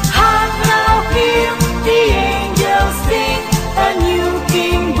 Hark now, hear the angels sing, a new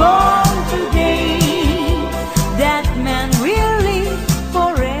King born today. That man will live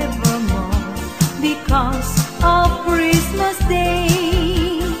forevermore because of Christmas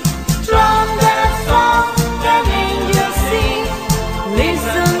Day. Drum that song that angels sing,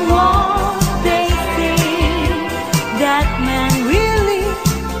 listen what they say. That man will live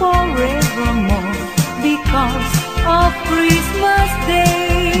forevermore because of Christmas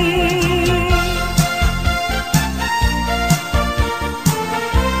Day.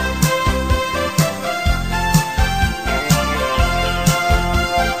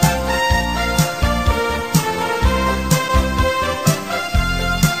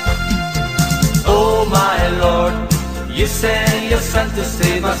 Oh my Lord, you sent your Son to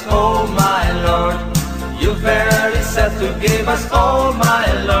save us. Oh my Lord, you verily said to give us. Oh my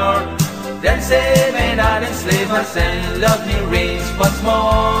Lord, then save me not enslave us, and love me reigns once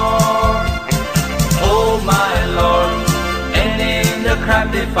more. Oh my Lord, and in the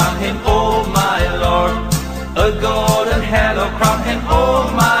crowd they found him. Oh my Lord, a golden halo crowned him.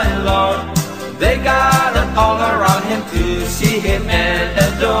 Oh my Lord, they gathered all around him to see him and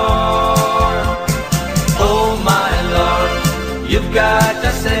adore. Oh my Lord, you've got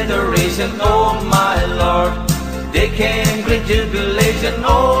just adoration. Oh my Lord, they came great jubilation.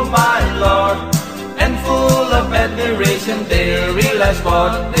 Oh my Lord, and full of admiration they realized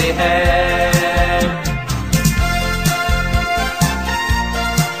what they had.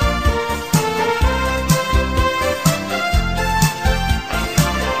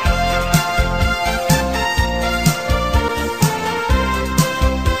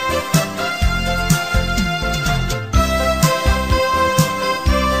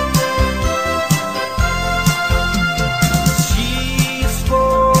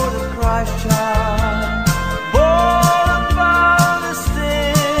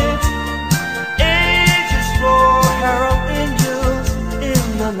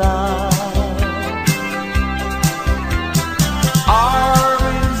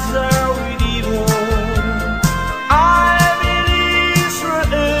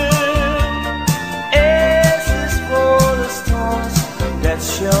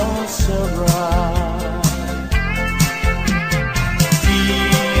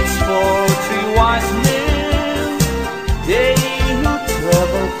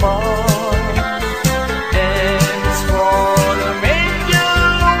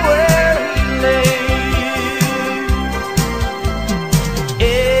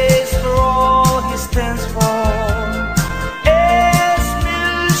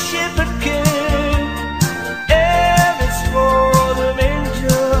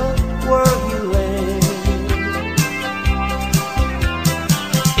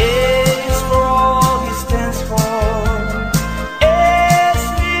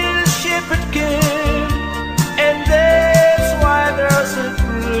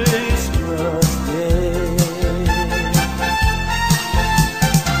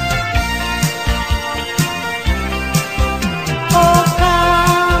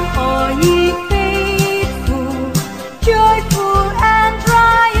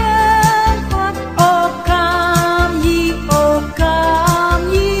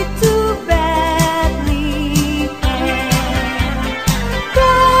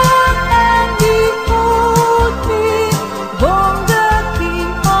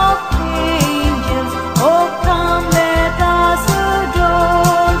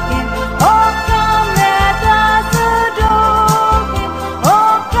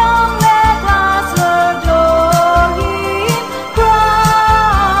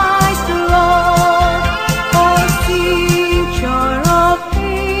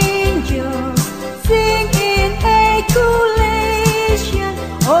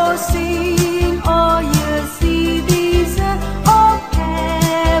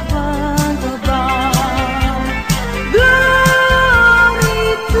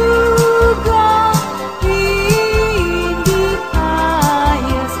 Glory to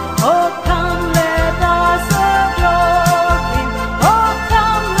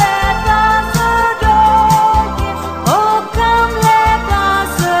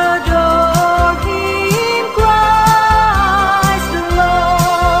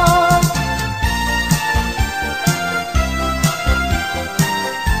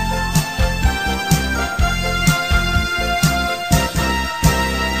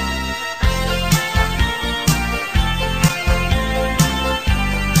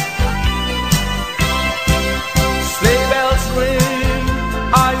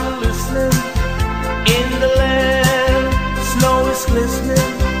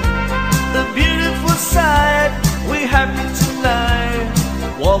decide we're happy tonight,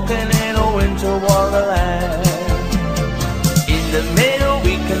 walking in a winter wonderland. In the middle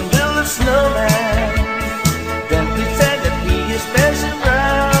we can build a snowman, then pretend that he is dancing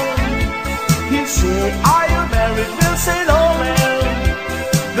round. He'll say, are you married? We'll say no, man,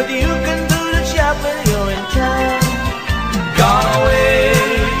 but you can do the job when you're in town. Gone away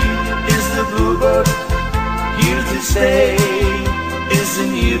is the bluebird, here to stay is the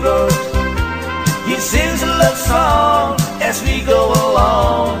new bird. He sings a love song as we go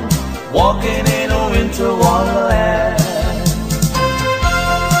along, walking in a winter wonderland.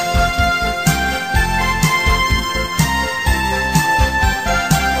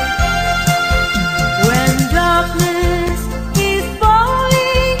 When darkness is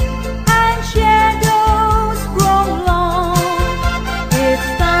falling and shadows grow long, it's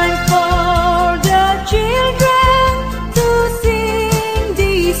time for the children to sing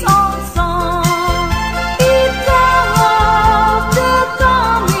this old song. It tells of the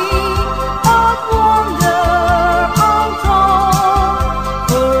coming of wonder untold.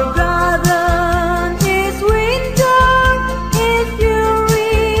 Forgotten is winter, its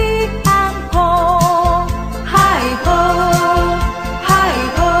fury and cold. Hi ho,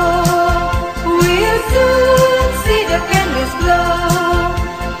 we'll soon see the candles glow.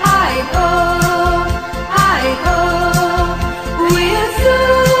 Hi ho, we'll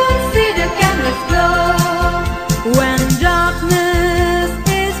soon see the candles glow. When darkness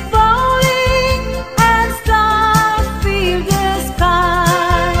is falling and stars fill the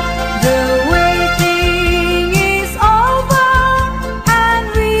sky, the waiting is over and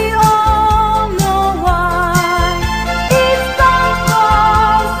we all know why. It's time for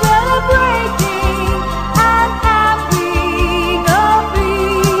celebrating and having a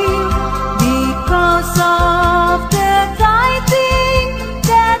feel, because of the tidings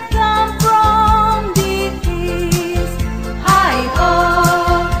that come from the east. Hi ho,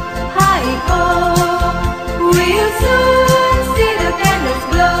 we'll soon see the candles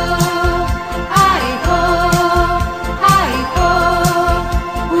glow. Hi ho,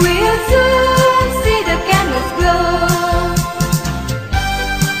 we'll soon see the candles glow.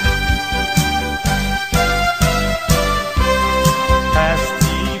 As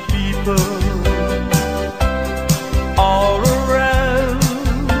the people all around,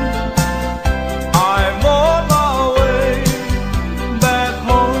 I'm on my way back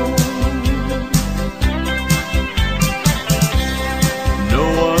home. No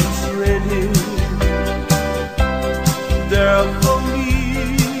one's ready there for me.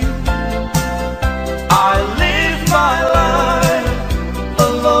 I live my life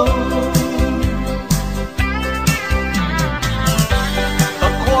alone. A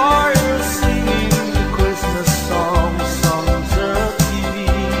choir singing Christmas songs, songs of TV.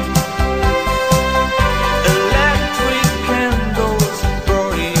 Electric candles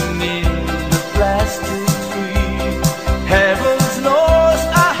burning in the plastic tree. Heaven knows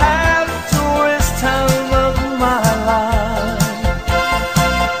I have the worst time of my life.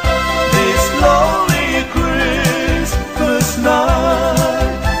 This lonely Christmas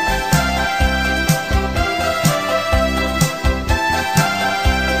night.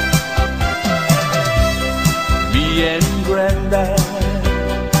 Me and Granddad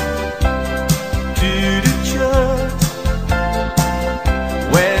to the church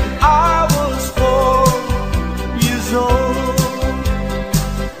when I was 4 years old.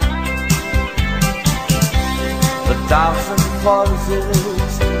 1,000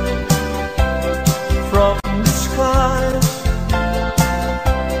 voices from the skies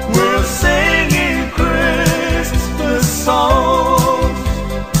were singing Christmas songs.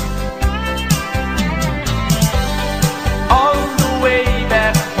 On the way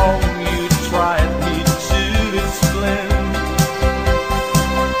back home, you tried me to explain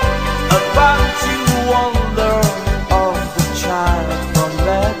about the wonder of the child from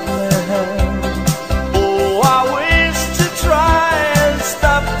that land. Oh, I wish to try and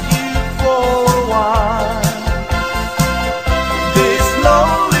stop you for a while. This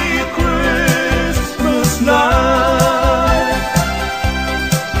lonely Christmas night.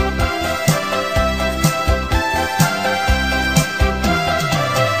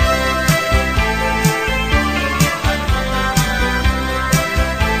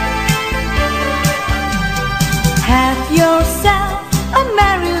 Have yourself a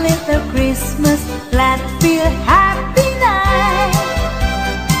merry little Christmas, let's feel happy night.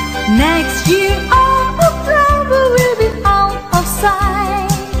 Next year all of trouble will be out of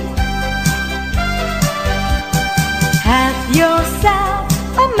sight. Have yourself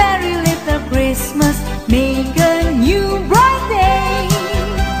a merry little Christmas, make a new bright day.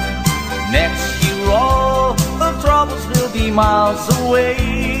 Next year all miles away.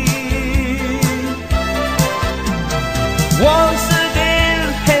 Once again,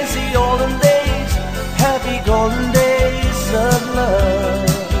 as the olden days, happy golden days of love.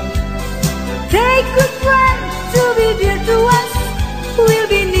 Take good friends to be dear to us, will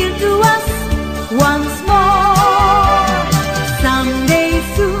be near to us once more. Someday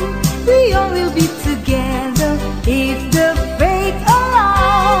soon we all will be together if the fate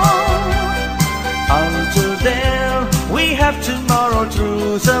allows. Until then, we have tomorrow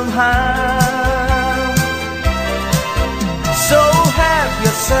through somehow. So have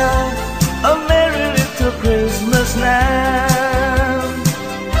yourself a merry little Christmas now.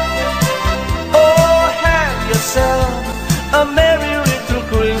 Oh, have yourself a merry little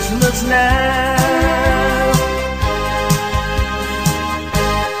Christmas now.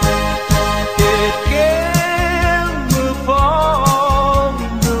 It came upon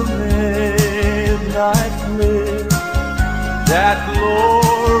the midnight clear, that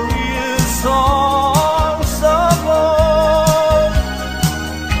glorious songs of old,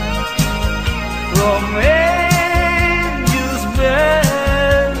 from angels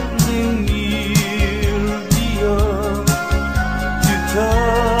bending near the earth to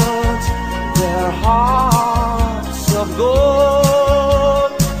touch their hearts of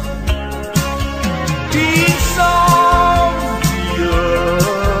gold. Peace on the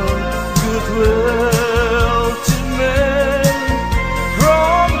earth, goodwill to men,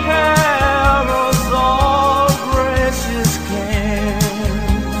 from heaven's all gracious king.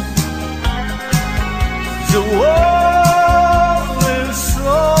 The world will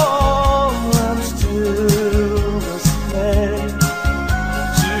slow and still must play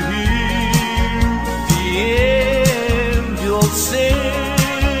to hear the angels sing.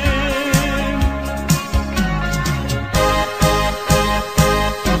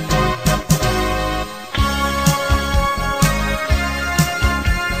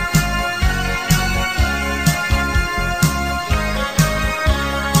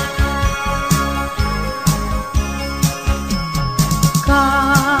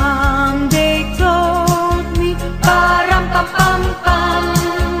 Come, they told me, pa-ram pam pam pam,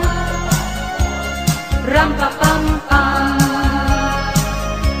 ram pa pam pam.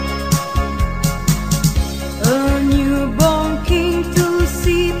 A newborn king to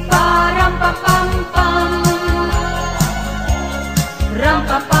see, pa-ram pa pam pam, ram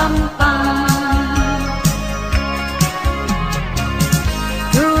pa pam pam.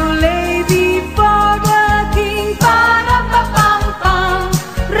 To lay before the king, pa-ram pa pam pam,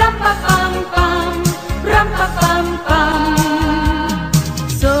 ram pa pam pam, ram pa pam pam.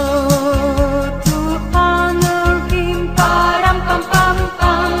 So to honor him, pa-ram pam pam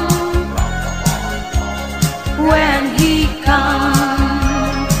pam, when he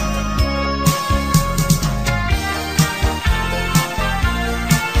comes.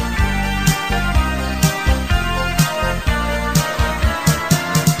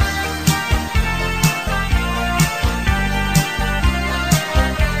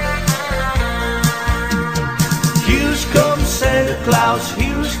 Here comes Santa Claus,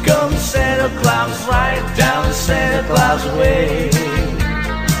 here comes Santa Claus, right down Santa Claus way.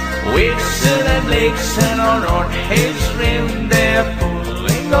 Vixen and Blitzen on his rim, they're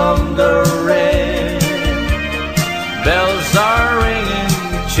pulling on the rain. Bells are ringing,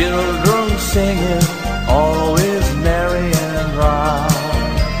 children singing, always merry and round.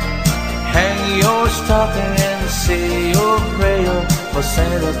 Hang your stocking and say your prayer, for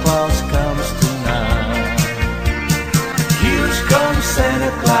Santa Claus comes tonight. Here comes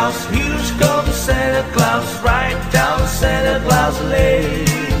Santa Claus, here comes Santa Claus, right down Santa Claus Lane.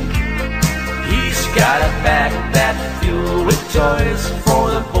 He's got a bag that filled with toys for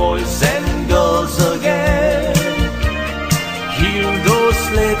the boys and girls again. Hear those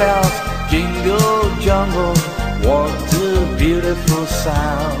sleigh bells jingle jungle, what a beautiful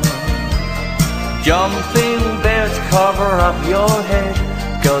sound. Jumping bears cover up your head,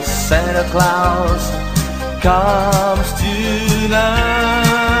 'cause Santa Claus comes tonight.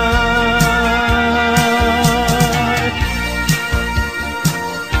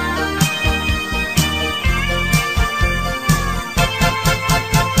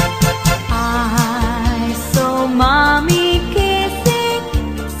 I saw Mommy kissing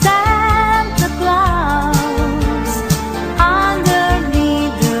Santa Claus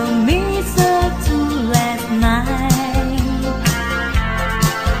underneath the mistletoe last night.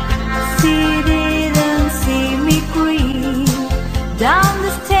 She didn't see me creep down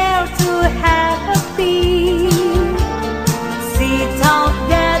the stair to have a peek. She thought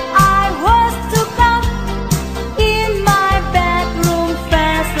that I was to come in my bedroom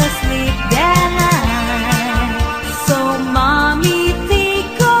fast asleep that night. So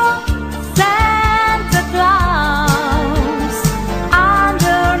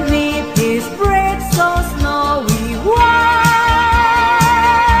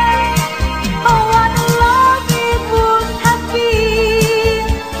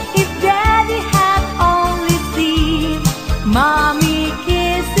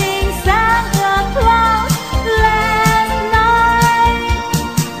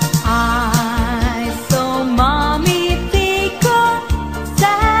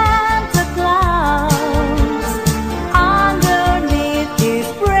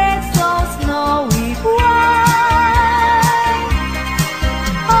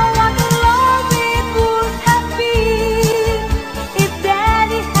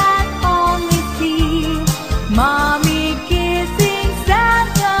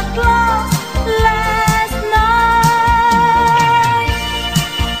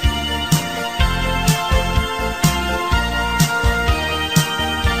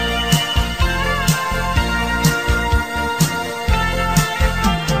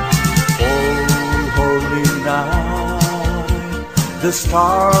The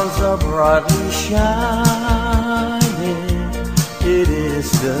stars are brightly shining. It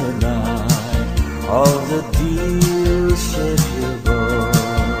is the night of the dear Savior born.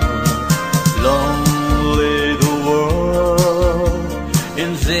 Lonely the world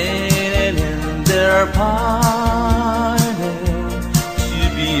in sin and in their pining, to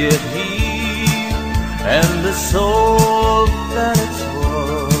be at Him and the soul that it's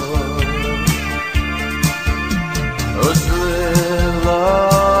worth. A thrill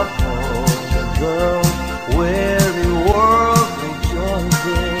of hope, the weary world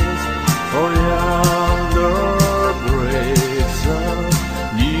rejoices, for yonder breaks a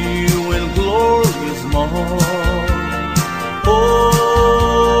new and glorious morn. Oh,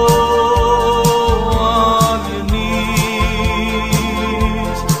 on your knees,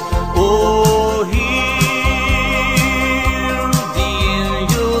 oh, hear the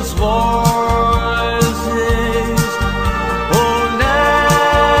angels' voices. Oh,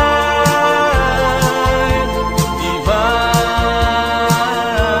 night divine,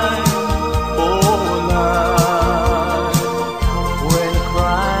 oh, night when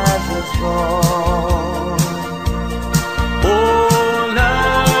Christ is born. Oh,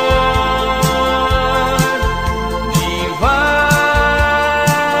 night divine,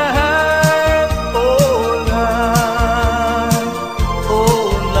 oh,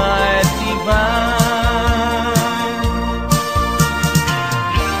 night divine.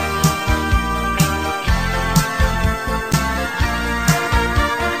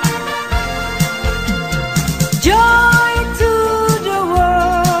 Joy to the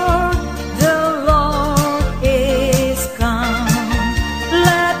world, the Lord is come.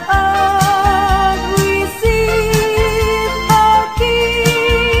 Let earth receive her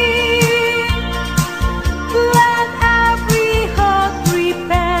King. Let every heart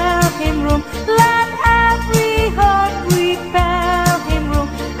prepare Him room. Let every heart prepare Him room.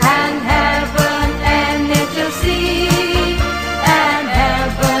 And heaven and nature see. And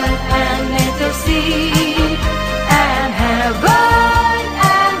heaven and nature see. And heaven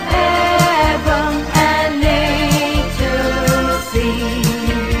and nature see.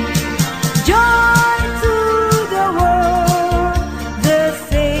 Joy to the world, the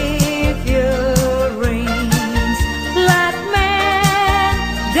Savior reigns. Let men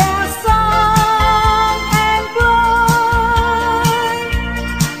their song employ.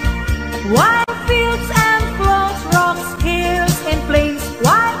 Wide fields and floods, rocks, hills and plains.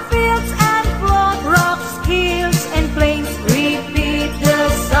 Wide fields and floods, rocks, hills and plains. Repeat the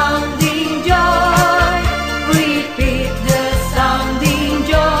sounding joy. Repeat the sounding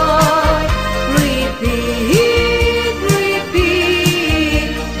joy. Repeat,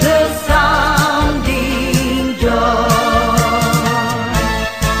 repeat the sounding joy.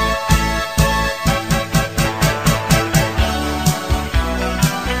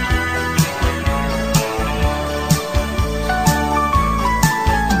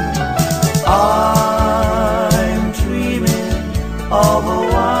 I'm dreaming of a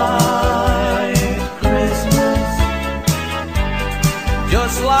white Christmas,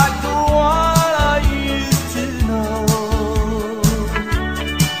 just like the one I used to know,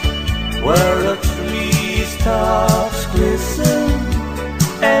 where the trees tops glisten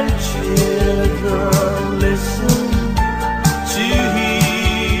and children listen to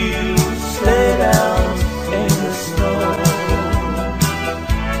hear sleigh bells in the snow.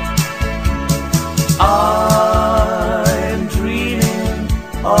 I'm dreaming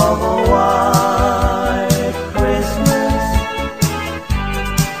of a white Christmas,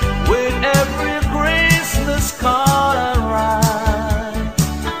 with every Christmas card I write.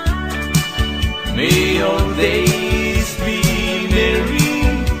 May your days be merry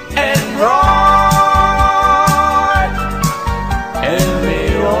and bright, and may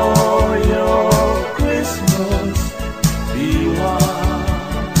all your Christmas be white.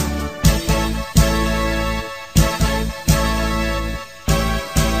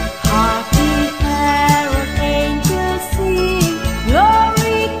 Happy carol angels sing,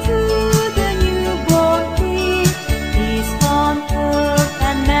 glory to the newborn King. Peace on earth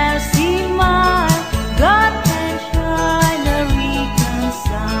and mercy mild, God and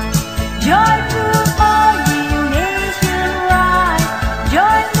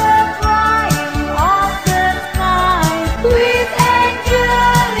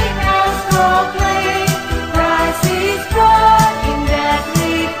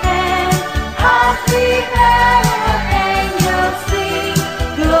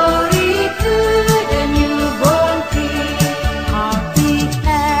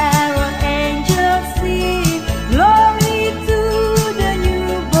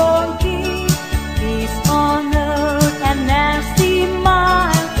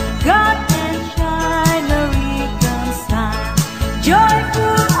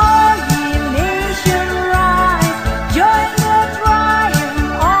Joyful all ye nations rise, join the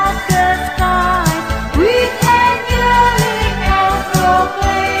triumph of the skies. With angelic bells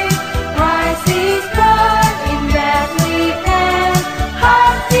proclaim, Christ is born in Bethlehem.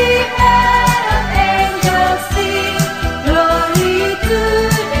 Hark the angels sing, glory to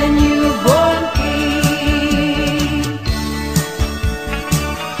the newborn King.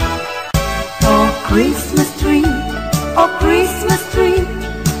 Oh Christmas tree,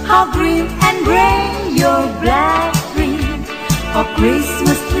 how green and gray your black tree. Oh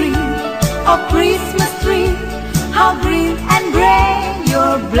Christmas tree, how green and gray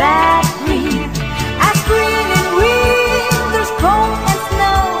your black tree. As green in winter's cold and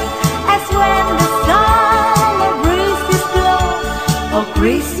snow, as when the summer breezes blow. Oh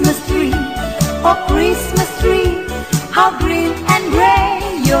Christmas tree, how green and gray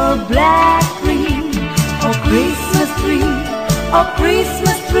your black tree. Oh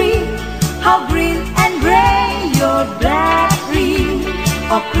Christmas tree, how green and gray your black tree.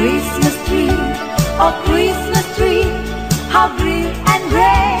 Oh Christmas tree, how green and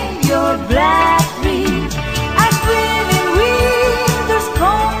gray your black tree. As green in winter's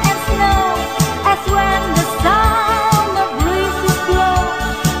cold and snow, as when the summer breezes blow.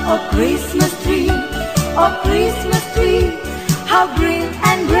 Oh Christmas tree, how green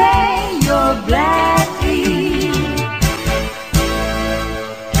and gray your black tree.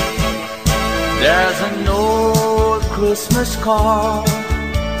 There's an old Christmas car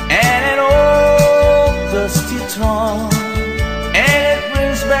and an old dusty trunk, and it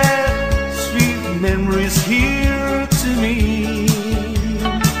brings back sweet memories here to me.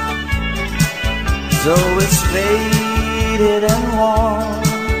 Though it's faded and worn,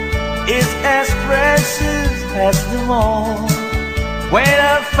 it's as precious as them all. When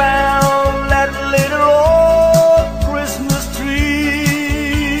I found that little old Christmas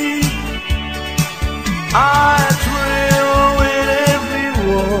tree, I thrill with every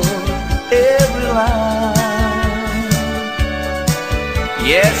word, every line.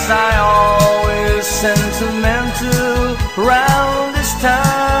 Yes, I always sentimental round this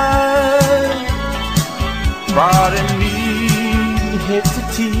time. Pardon me, hit the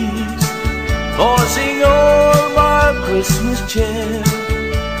teeth, forcing all my Christmas cheer.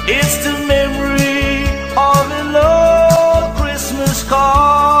 It's the memory of an old Christmas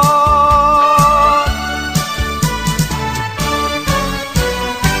card.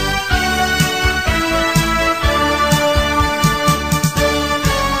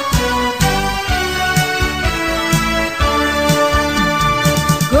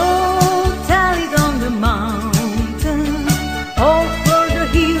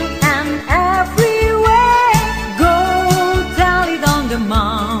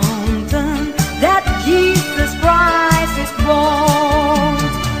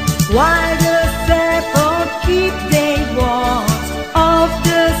 While the shepherd keep they watch of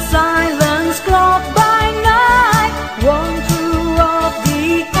the silence clock by night, one through of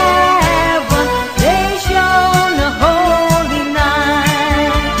the heaven they shone a holy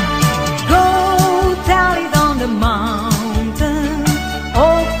night. Go tell it on the mountain,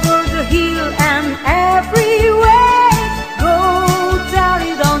 over the hill and everywhere. Go tell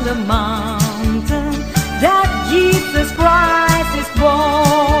it on the mountain that Jesus Christ is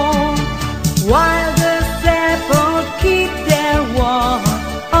born. While the shepherd keep their watch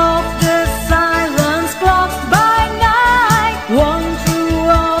of the silence clocks by night, one through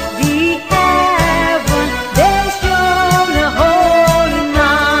of the heaven they shone a holy night.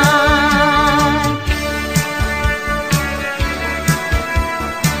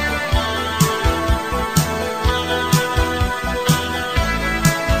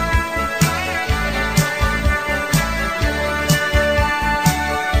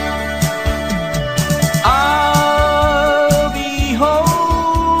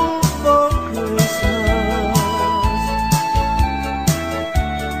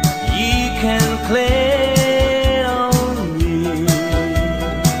 Clear on me.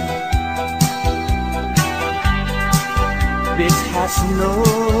 This has no